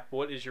 2.5.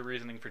 What is your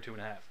reasoning for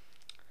 2.5?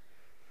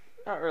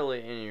 Not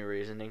really any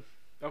reasoning.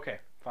 Okay,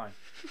 fine.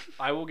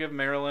 I will give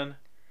Maryland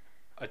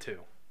a 2.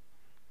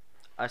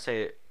 I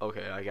say,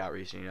 okay, I got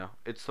reasoning now.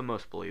 It's the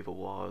most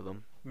believable of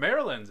them.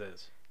 Maryland's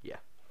is. Yeah.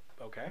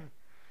 Okay.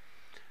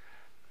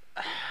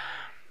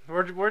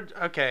 We're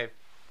okay.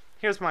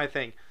 Here's my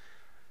thing.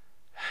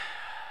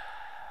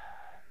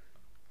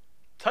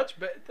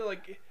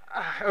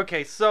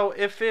 Okay, so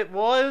if it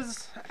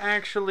was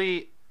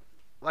actually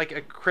like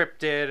a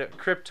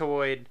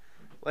cryptoid,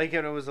 like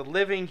it was a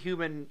living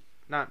human,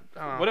 not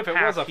What if it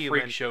was a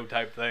half-human. freak show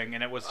type thing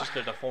and it was just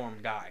a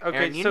deformed guy? Okay,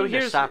 Aaron, you so need to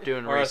here's stop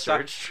doing or a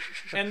research.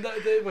 And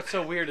what's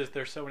so weird is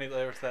there's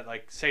that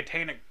like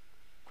satanic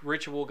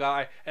ritual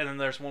guy, and then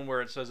there's one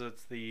where it says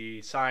it's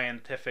the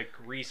scientific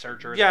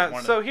researcher.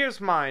 Yeah, so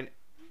here's mine.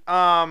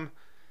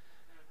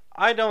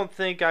 I don't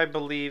think I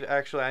believe,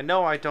 actually, I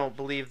know I don't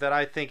believe that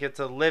I think it's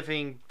a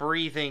living,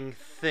 breathing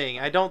thing.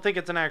 I don't think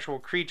it's an actual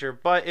creature,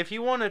 but if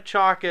you want to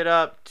chalk it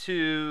up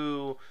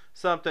to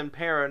something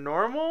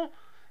paranormal,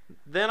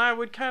 then I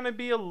would kind of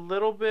be a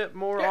little bit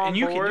more on and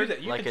you board. can do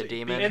that. You Like can a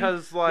demon?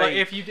 Because, like like,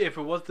 if it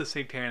was the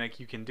satanic,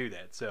 you can do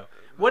that. So,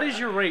 what is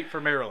your rate for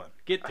Maryland?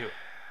 Get to it.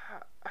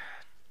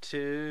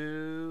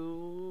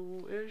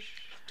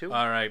 2-ish? 2?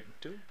 All right.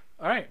 Two?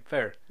 All right,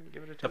 fair.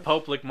 Give it a 2. The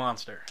Popelick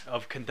Monster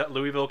of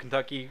Louisville,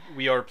 Kentucky.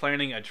 We are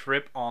planning a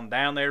trip on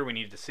down there. We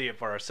need to see it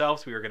for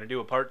ourselves. We are going to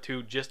do a part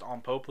 2 just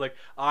on Popelick.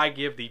 I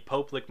give the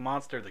Popelick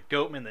Monster, the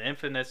Goatman, the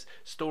infamous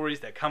stories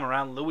that come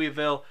around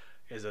Louisville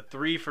is a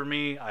 3 for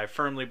me. I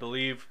firmly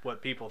believe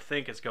what people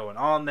think is going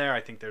on there.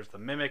 I think there's the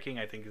mimicking.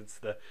 I think it's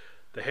the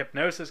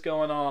hypnosis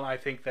going on. I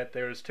think that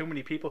there's too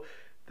many people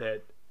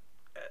that...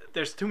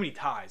 there's too many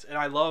ties, and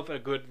I love a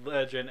good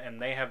legend,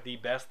 and they have the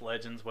best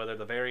legends, whether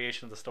the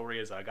variation of the story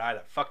is a guy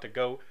that fucked a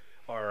goat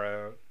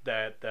or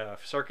that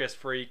circus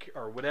freak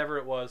or whatever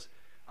it was.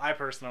 I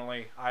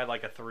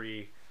like a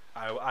 3.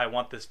 I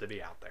want this to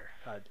be out there.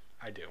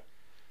 I do.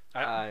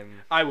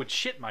 I would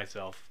shit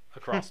myself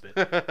across it.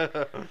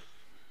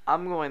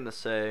 I'm going to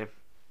say,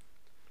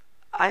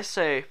 I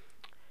say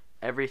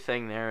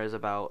everything there is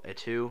about a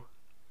 2,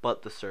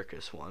 but the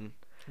circus one.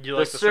 You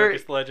like the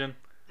circus legend?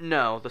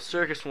 No, the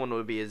circus one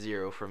would be a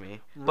 0 for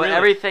me. But Really?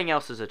 everything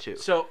else is a 2.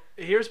 So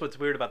here's what's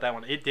weird about that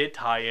one. It did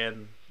tie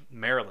in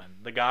Maryland.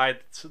 The guy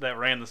that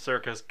ran the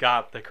circus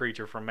got the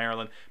creature from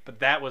Maryland, but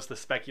that was the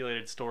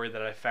speculated story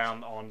that I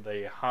found on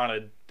the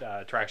haunted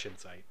attraction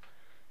site.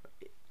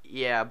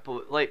 Yeah,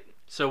 but like,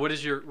 So what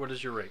is your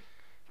rate?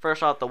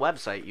 first off, the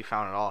website you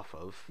found it off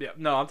of. Yeah,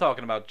 no, I'm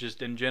talking about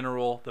just in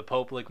general the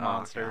Popelick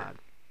Monster. Oh, God.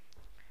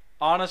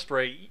 Honest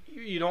rate.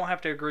 You don't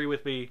have to agree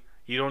with me.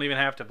 You don't even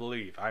have to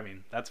believe. I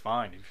mean, that's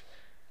fine.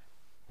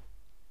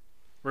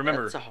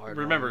 Remember, That's a hard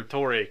one.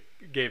 Tori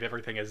gave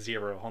everything a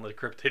 0 on the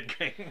cryptid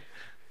game.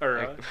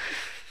 or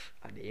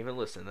I didn't even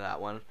listen to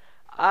that one.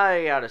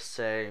 I gotta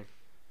say,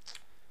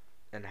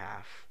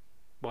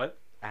 what?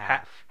 a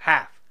half.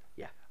 Half.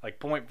 Yeah. Like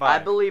 0.5. I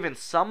believe in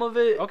some of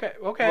it. Okay.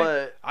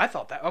 But I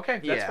thought that. Okay,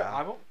 that's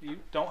Yeah. fair. You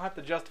don't have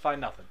to justify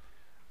nothing.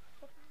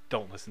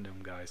 Don't listen to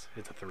him, guys.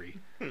 It's a 3.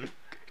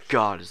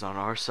 God is on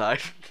our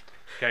side.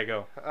 Okay,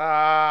 go.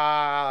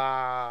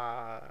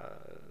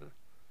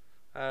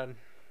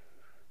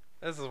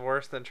 This is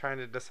worse than trying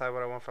to decide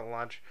what I want for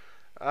lunch.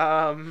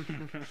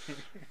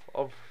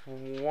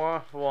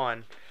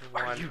 One.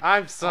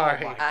 I'm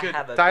sorry. Oh my I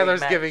have a Tyler's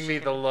Big Mac giving me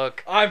the chicken.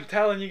 look. I'm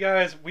telling you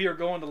guys, we are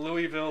going to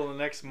Louisville the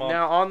next month.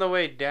 Now, on the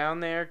way down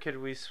there, could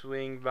we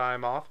swing by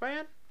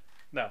Mothman?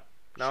 No.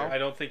 No? I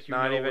don't think you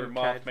Not know even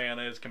where kind-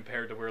 Mothman is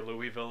compared to where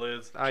Louisville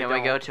is. Can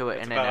we go to it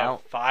It's In and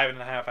about Out? a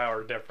 5.5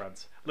 hour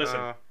difference.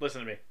 Listen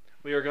to me.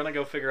 We are gonna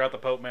go figure out the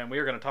Pope Man. We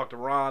are gonna talk to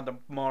Ron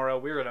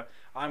tomorrow.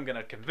 I'm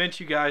gonna convince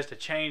you guys to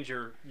change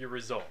your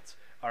results.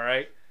 All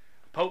right.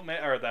 Pope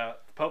Man or the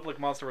Pope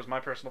Monster was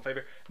my personal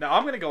favorite. Now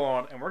I'm gonna go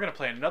on and we're gonna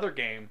play another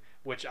game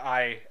which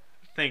I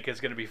think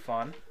is gonna be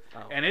fun,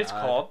 Oh, and it's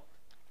God. called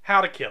How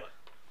to Kill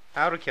It.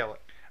 How to kill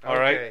it. All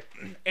right.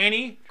 Okay.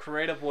 Any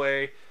creative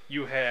way,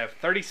 you have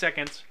 30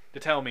 seconds to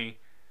tell me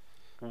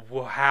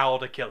how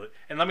to kill it.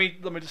 And let me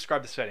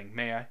describe the setting,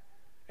 may I?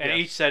 And Yes.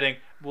 each setting,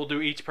 we'll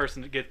do each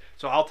person to get.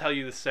 So I'll tell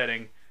you the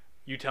setting.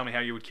 You tell me how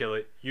you would kill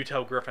it. You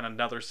tell Griffin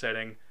another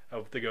setting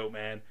of the Goat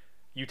Man.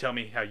 You tell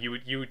me how you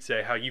would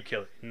say how you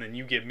kill it, and then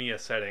you give me a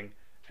setting,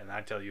 and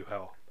I tell you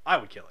how I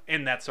would kill it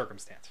in that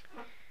circumstance.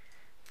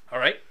 All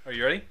right. Are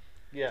you ready?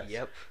 Yes.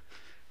 Yep.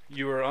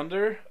 You are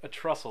under a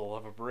trestle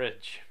of a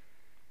bridge.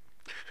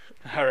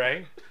 All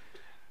right.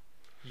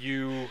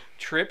 You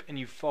trip and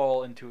you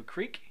fall into a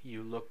creek.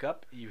 You look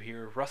up, you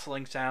hear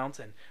rustling sounds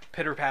and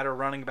pitter patter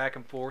running back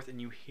and forth,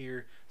 and you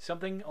hear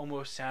something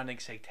almost sounding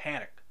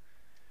satanic.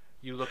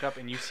 You look up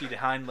and you see the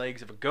hind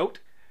legs of a goat.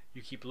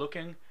 You keep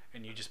looking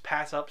and you just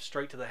pass up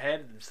straight to the head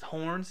and its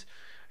horns,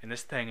 and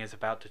this thing is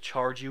about to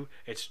charge you.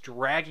 It's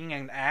dragging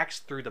an axe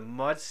through the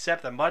mud.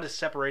 The mud is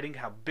separating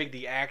how big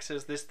the axe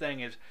is. This thing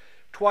is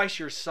twice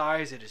your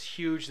size. It is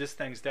huge. This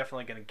thing's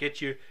definitely going to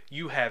get you.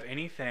 You have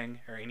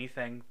anything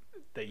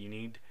that you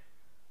need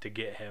to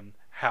get him.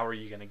 How are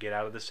you going to get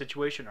out of this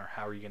situation, or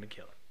how are you going to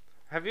kill it?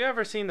 Have you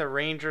ever seen the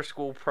Ranger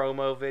School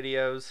promo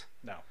videos?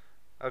 No.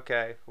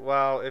 Okay.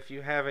 Well, if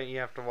you haven't, you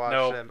have to watch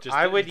No, them. just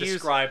I would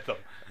describe them.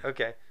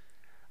 Okay.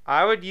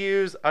 I would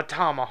use a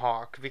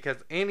tomahawk because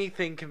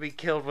anything can be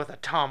killed with a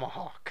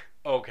tomahawk.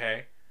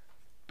 Okay.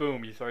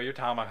 Boom, you throw your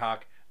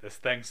tomahawk. This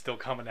thing's still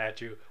coming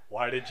at you.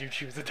 Why did you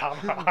choose a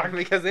tomahawk?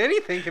 Because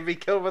anything can be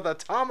killed with a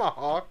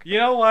tomahawk. You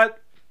know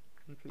what?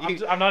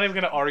 You- I'm not even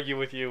going to argue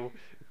with you.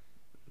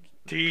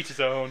 To each his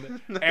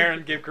own.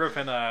 Aaron, give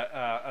Griffin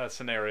a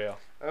scenario.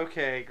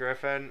 Okay,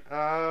 Griffin.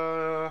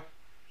 Oh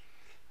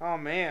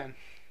man,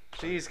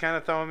 jeez, kind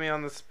of throwing me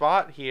on the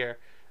spot here.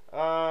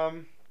 Oh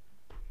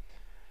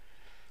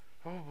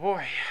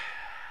boy,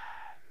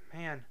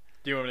 man.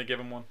 Do you want me to give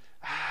him one?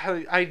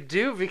 I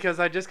do because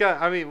I just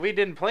got. I mean, we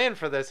didn't plan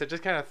for this. It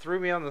just kind of threw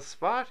me on the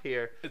spot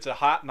here. It's a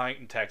hot night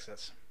in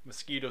Texas.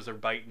 Mosquitoes are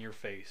biting your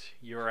face.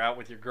 You are out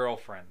with your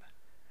girlfriend.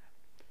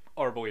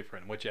 Or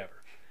boyfriend, whichever.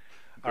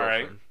 All right.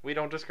 Girlfriend. We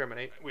don't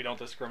discriminate. We don't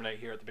discriminate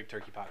here at the Big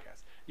Turkey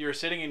Podcast. You're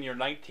sitting in your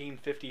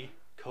 1950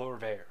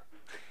 Corvair.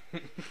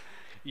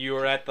 You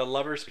are at the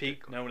Lover's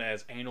Peak known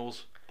as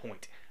Anal's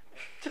Point.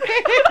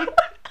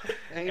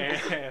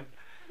 And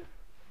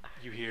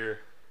you hear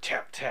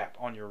tap tap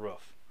on your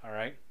roof. All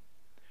right.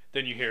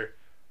 Then you hear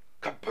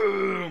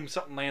kaboom!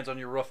 Something lands on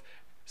your roof.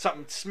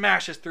 Something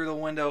smashes through the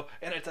window,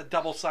 and it's a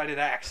double-sided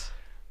axe.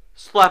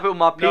 Slap it with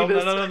my No,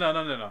 penis.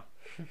 no.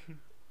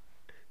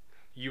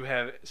 You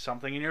have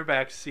something in your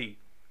back seat,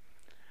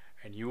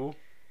 and you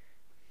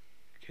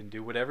can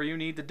do whatever you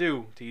need to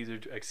do to either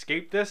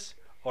escape this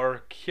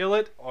or kill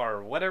it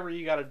or whatever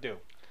you got to do.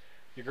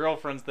 Your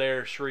girlfriend's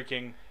there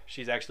shrieking.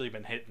 She's actually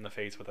been hit in the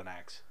face with an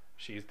axe.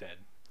 She's dead.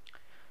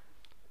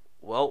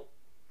 Well,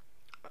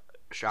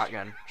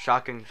 shotgun.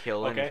 Shotgun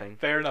kill Okay, anything.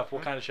 fair enough.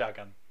 What kind of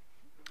shotgun?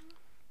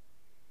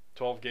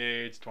 12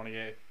 gauge, 20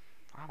 gauge.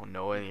 I don't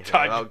know anything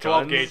 12 about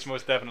guns. gauge,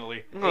 most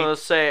definitely. I'm gonna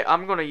say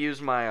I'm gonna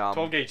use my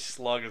 12 gauge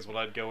slug is what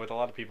I'd go with. A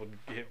lot of people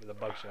get hit with a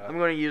buckshot. I'm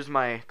gonna use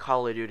my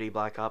Call of Duty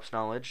Black Ops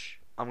knowledge.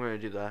 I'm gonna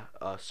do the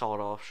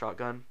sawed-off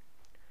shotgun.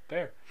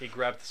 There. He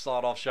grabs the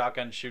sawed-off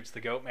shotgun, shoots the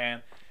goat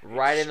man.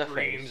 Right in the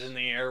Screams face. in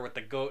the air with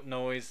the goat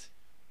noise.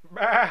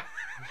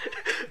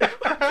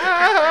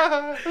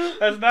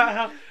 That's not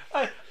how.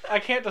 I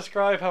can't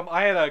describe how.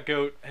 I had a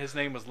goat. His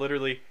name was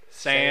literally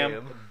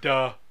Sam,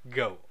 the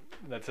Goat.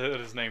 That's it,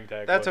 his name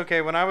tag. That's was.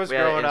 okay. When I was We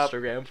had growing an up,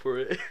 Instagram for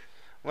it.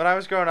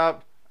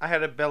 I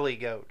had a Billy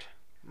goat.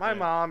 My Yeah.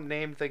 mom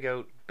named the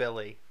goat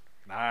Billy.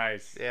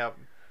 Nice. Yep.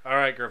 All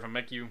right, Griffin,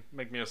 make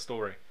me a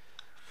story.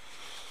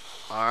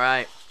 All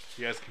right.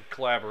 You guys can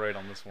collaborate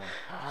on this one.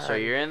 So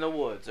you're in the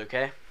woods,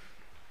 okay?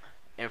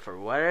 And for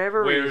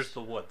whatever Where's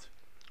reason, the woods?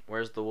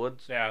 where's the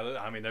woods? Yeah,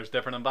 I mean, there's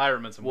different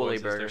environments in Woolly woods.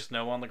 Is there burger.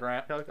 snow on the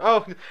ground?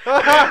 Oh,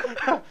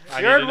 I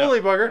you're need in to know.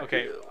 Woolly Bugger.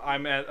 Okay,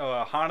 I'm at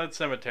a haunted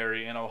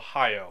cemetery in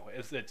Ohio.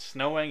 Is it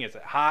snowing? Is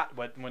it hot?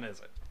 When is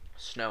it?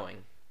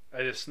 Snowing.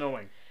 It is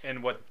snowing.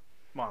 In what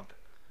month?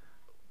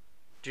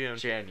 June.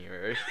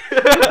 January.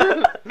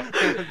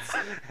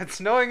 It's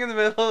snowing in the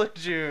middle of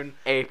June.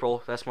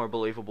 April. That's more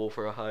believable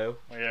for Ohio.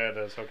 Yeah, it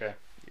is. Okay.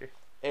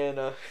 And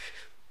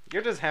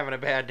You're just having a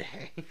bad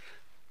day.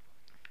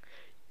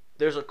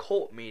 there's a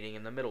cult meeting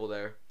in the middle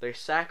there. They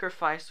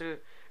sacrifice a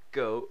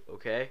goat,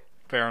 okay?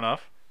 Fair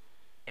enough.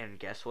 And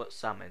guess what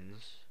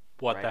summons?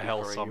 What right the hell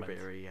before summons? your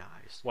very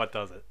eyes? What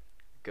does it?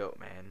 Goat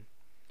man.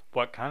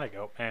 What kind of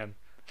goat man?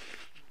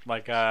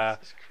 Like,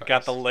 Jesus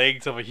got the Christ.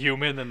 legs of a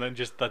human and then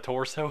just the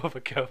torso of a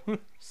goat?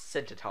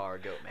 Centaur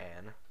goat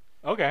man.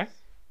 Okay.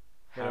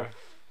 Half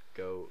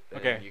goat. And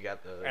Okay. You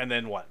got the. And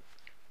then what?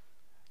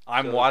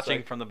 I'm So it's watching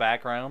like- from the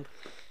background.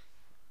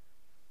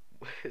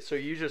 So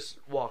you just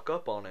walk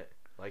up on it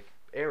like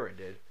Aaron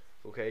did.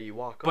 Okay, you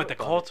walk But up.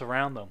 the on cult's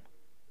around them.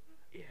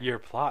 it. Yeah. Your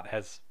plot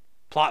has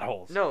plot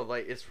holes. No,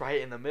 like it's right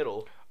in the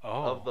middle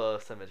Oh. of the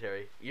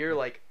cemetery. You're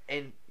like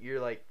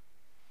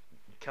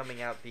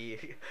coming out the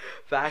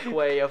back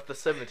way of the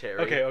cemetery.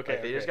 Okay,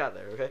 Like they just got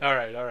there. Okay. All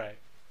right, all right.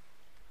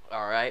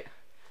 All right.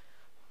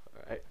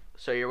 All right.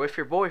 So you're with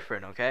your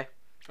boyfriend, okay?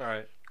 All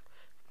right.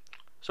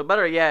 So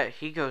better yet,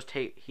 he goes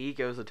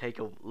to take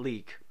a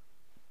leak.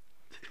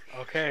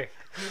 Okay.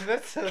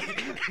 That's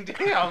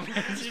damn.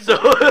 So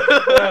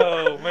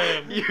Oh,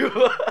 man. you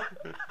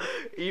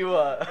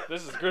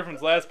This is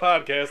Griffin's last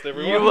podcast,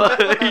 everyone.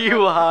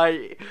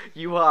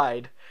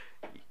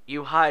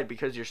 you hide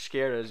because you're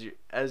scared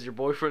as your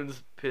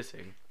boyfriend's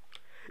pissing.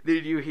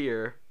 Then you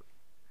hear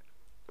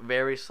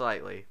very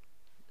slightly,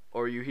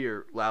 or you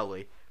hear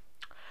loudly.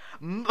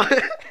 You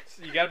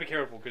gotta be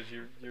careful because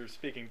you're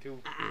speaking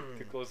too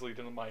closely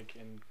to the mic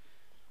and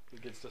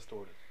it gets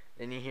distorted.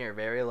 Then you hear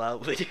very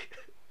loudly,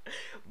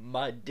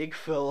 "My dick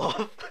fell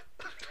off."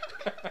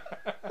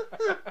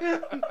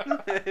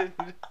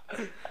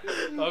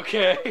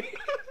 Okay.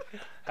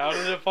 How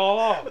did it fall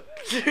off?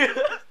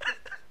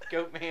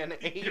 Goat man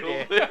ate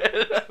Goat it.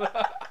 man.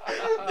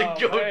 Oh,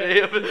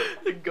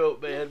 The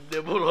goat man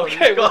nibbled on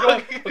Okay, your we're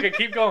cock. going, okay,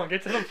 keep going.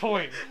 Get to the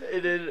point.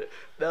 And then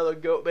now the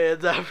goat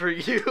man's after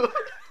you.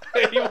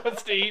 He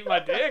wants to eat my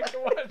dick?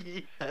 What?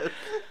 Yes.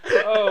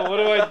 Oh, what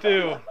do I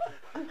do?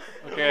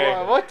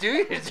 Okay. What do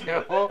you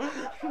do?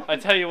 I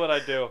tell you what I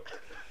do.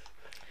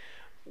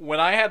 When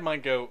I had my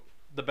goat,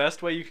 the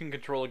best way you can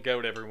control a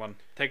goat, everyone,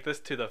 take this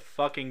to the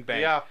fucking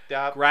bank.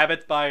 Yeah. Grab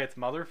it by its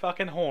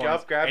motherfucking horns,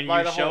 Yup, grab it and by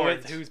you the show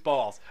horns. it whose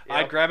balls. Yep.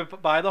 I'd grab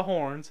it by the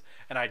horns,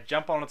 and I'd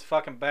jump on its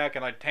fucking back,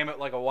 and I'd tame it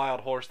like a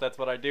wild horse. That's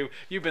what I do.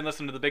 You've been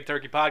listening to the Big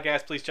Turkey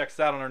Podcast. Please check us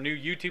out on our new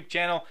YouTube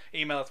channel.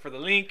 Email us for the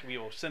link. We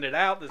will send it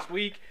out this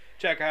week.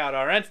 Check out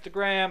our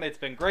Instagram. It's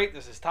been great.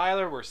 This is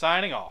Tyler. We're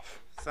signing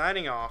off.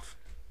 Signing off.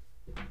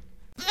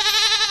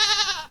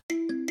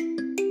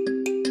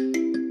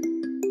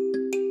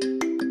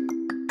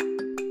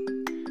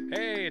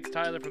 Hey, it's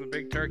Tyler from the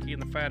Big Turkey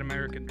and the Fat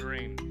American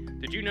Dream.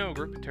 Did you know a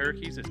group of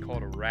turkeys is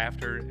called a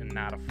rafter and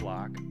not a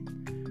flock?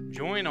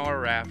 Join our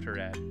rafter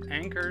at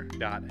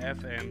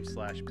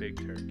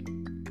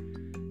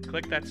anchor.fm/bigturkey.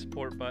 Click that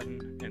support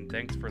button, and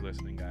thanks for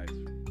listening, guys.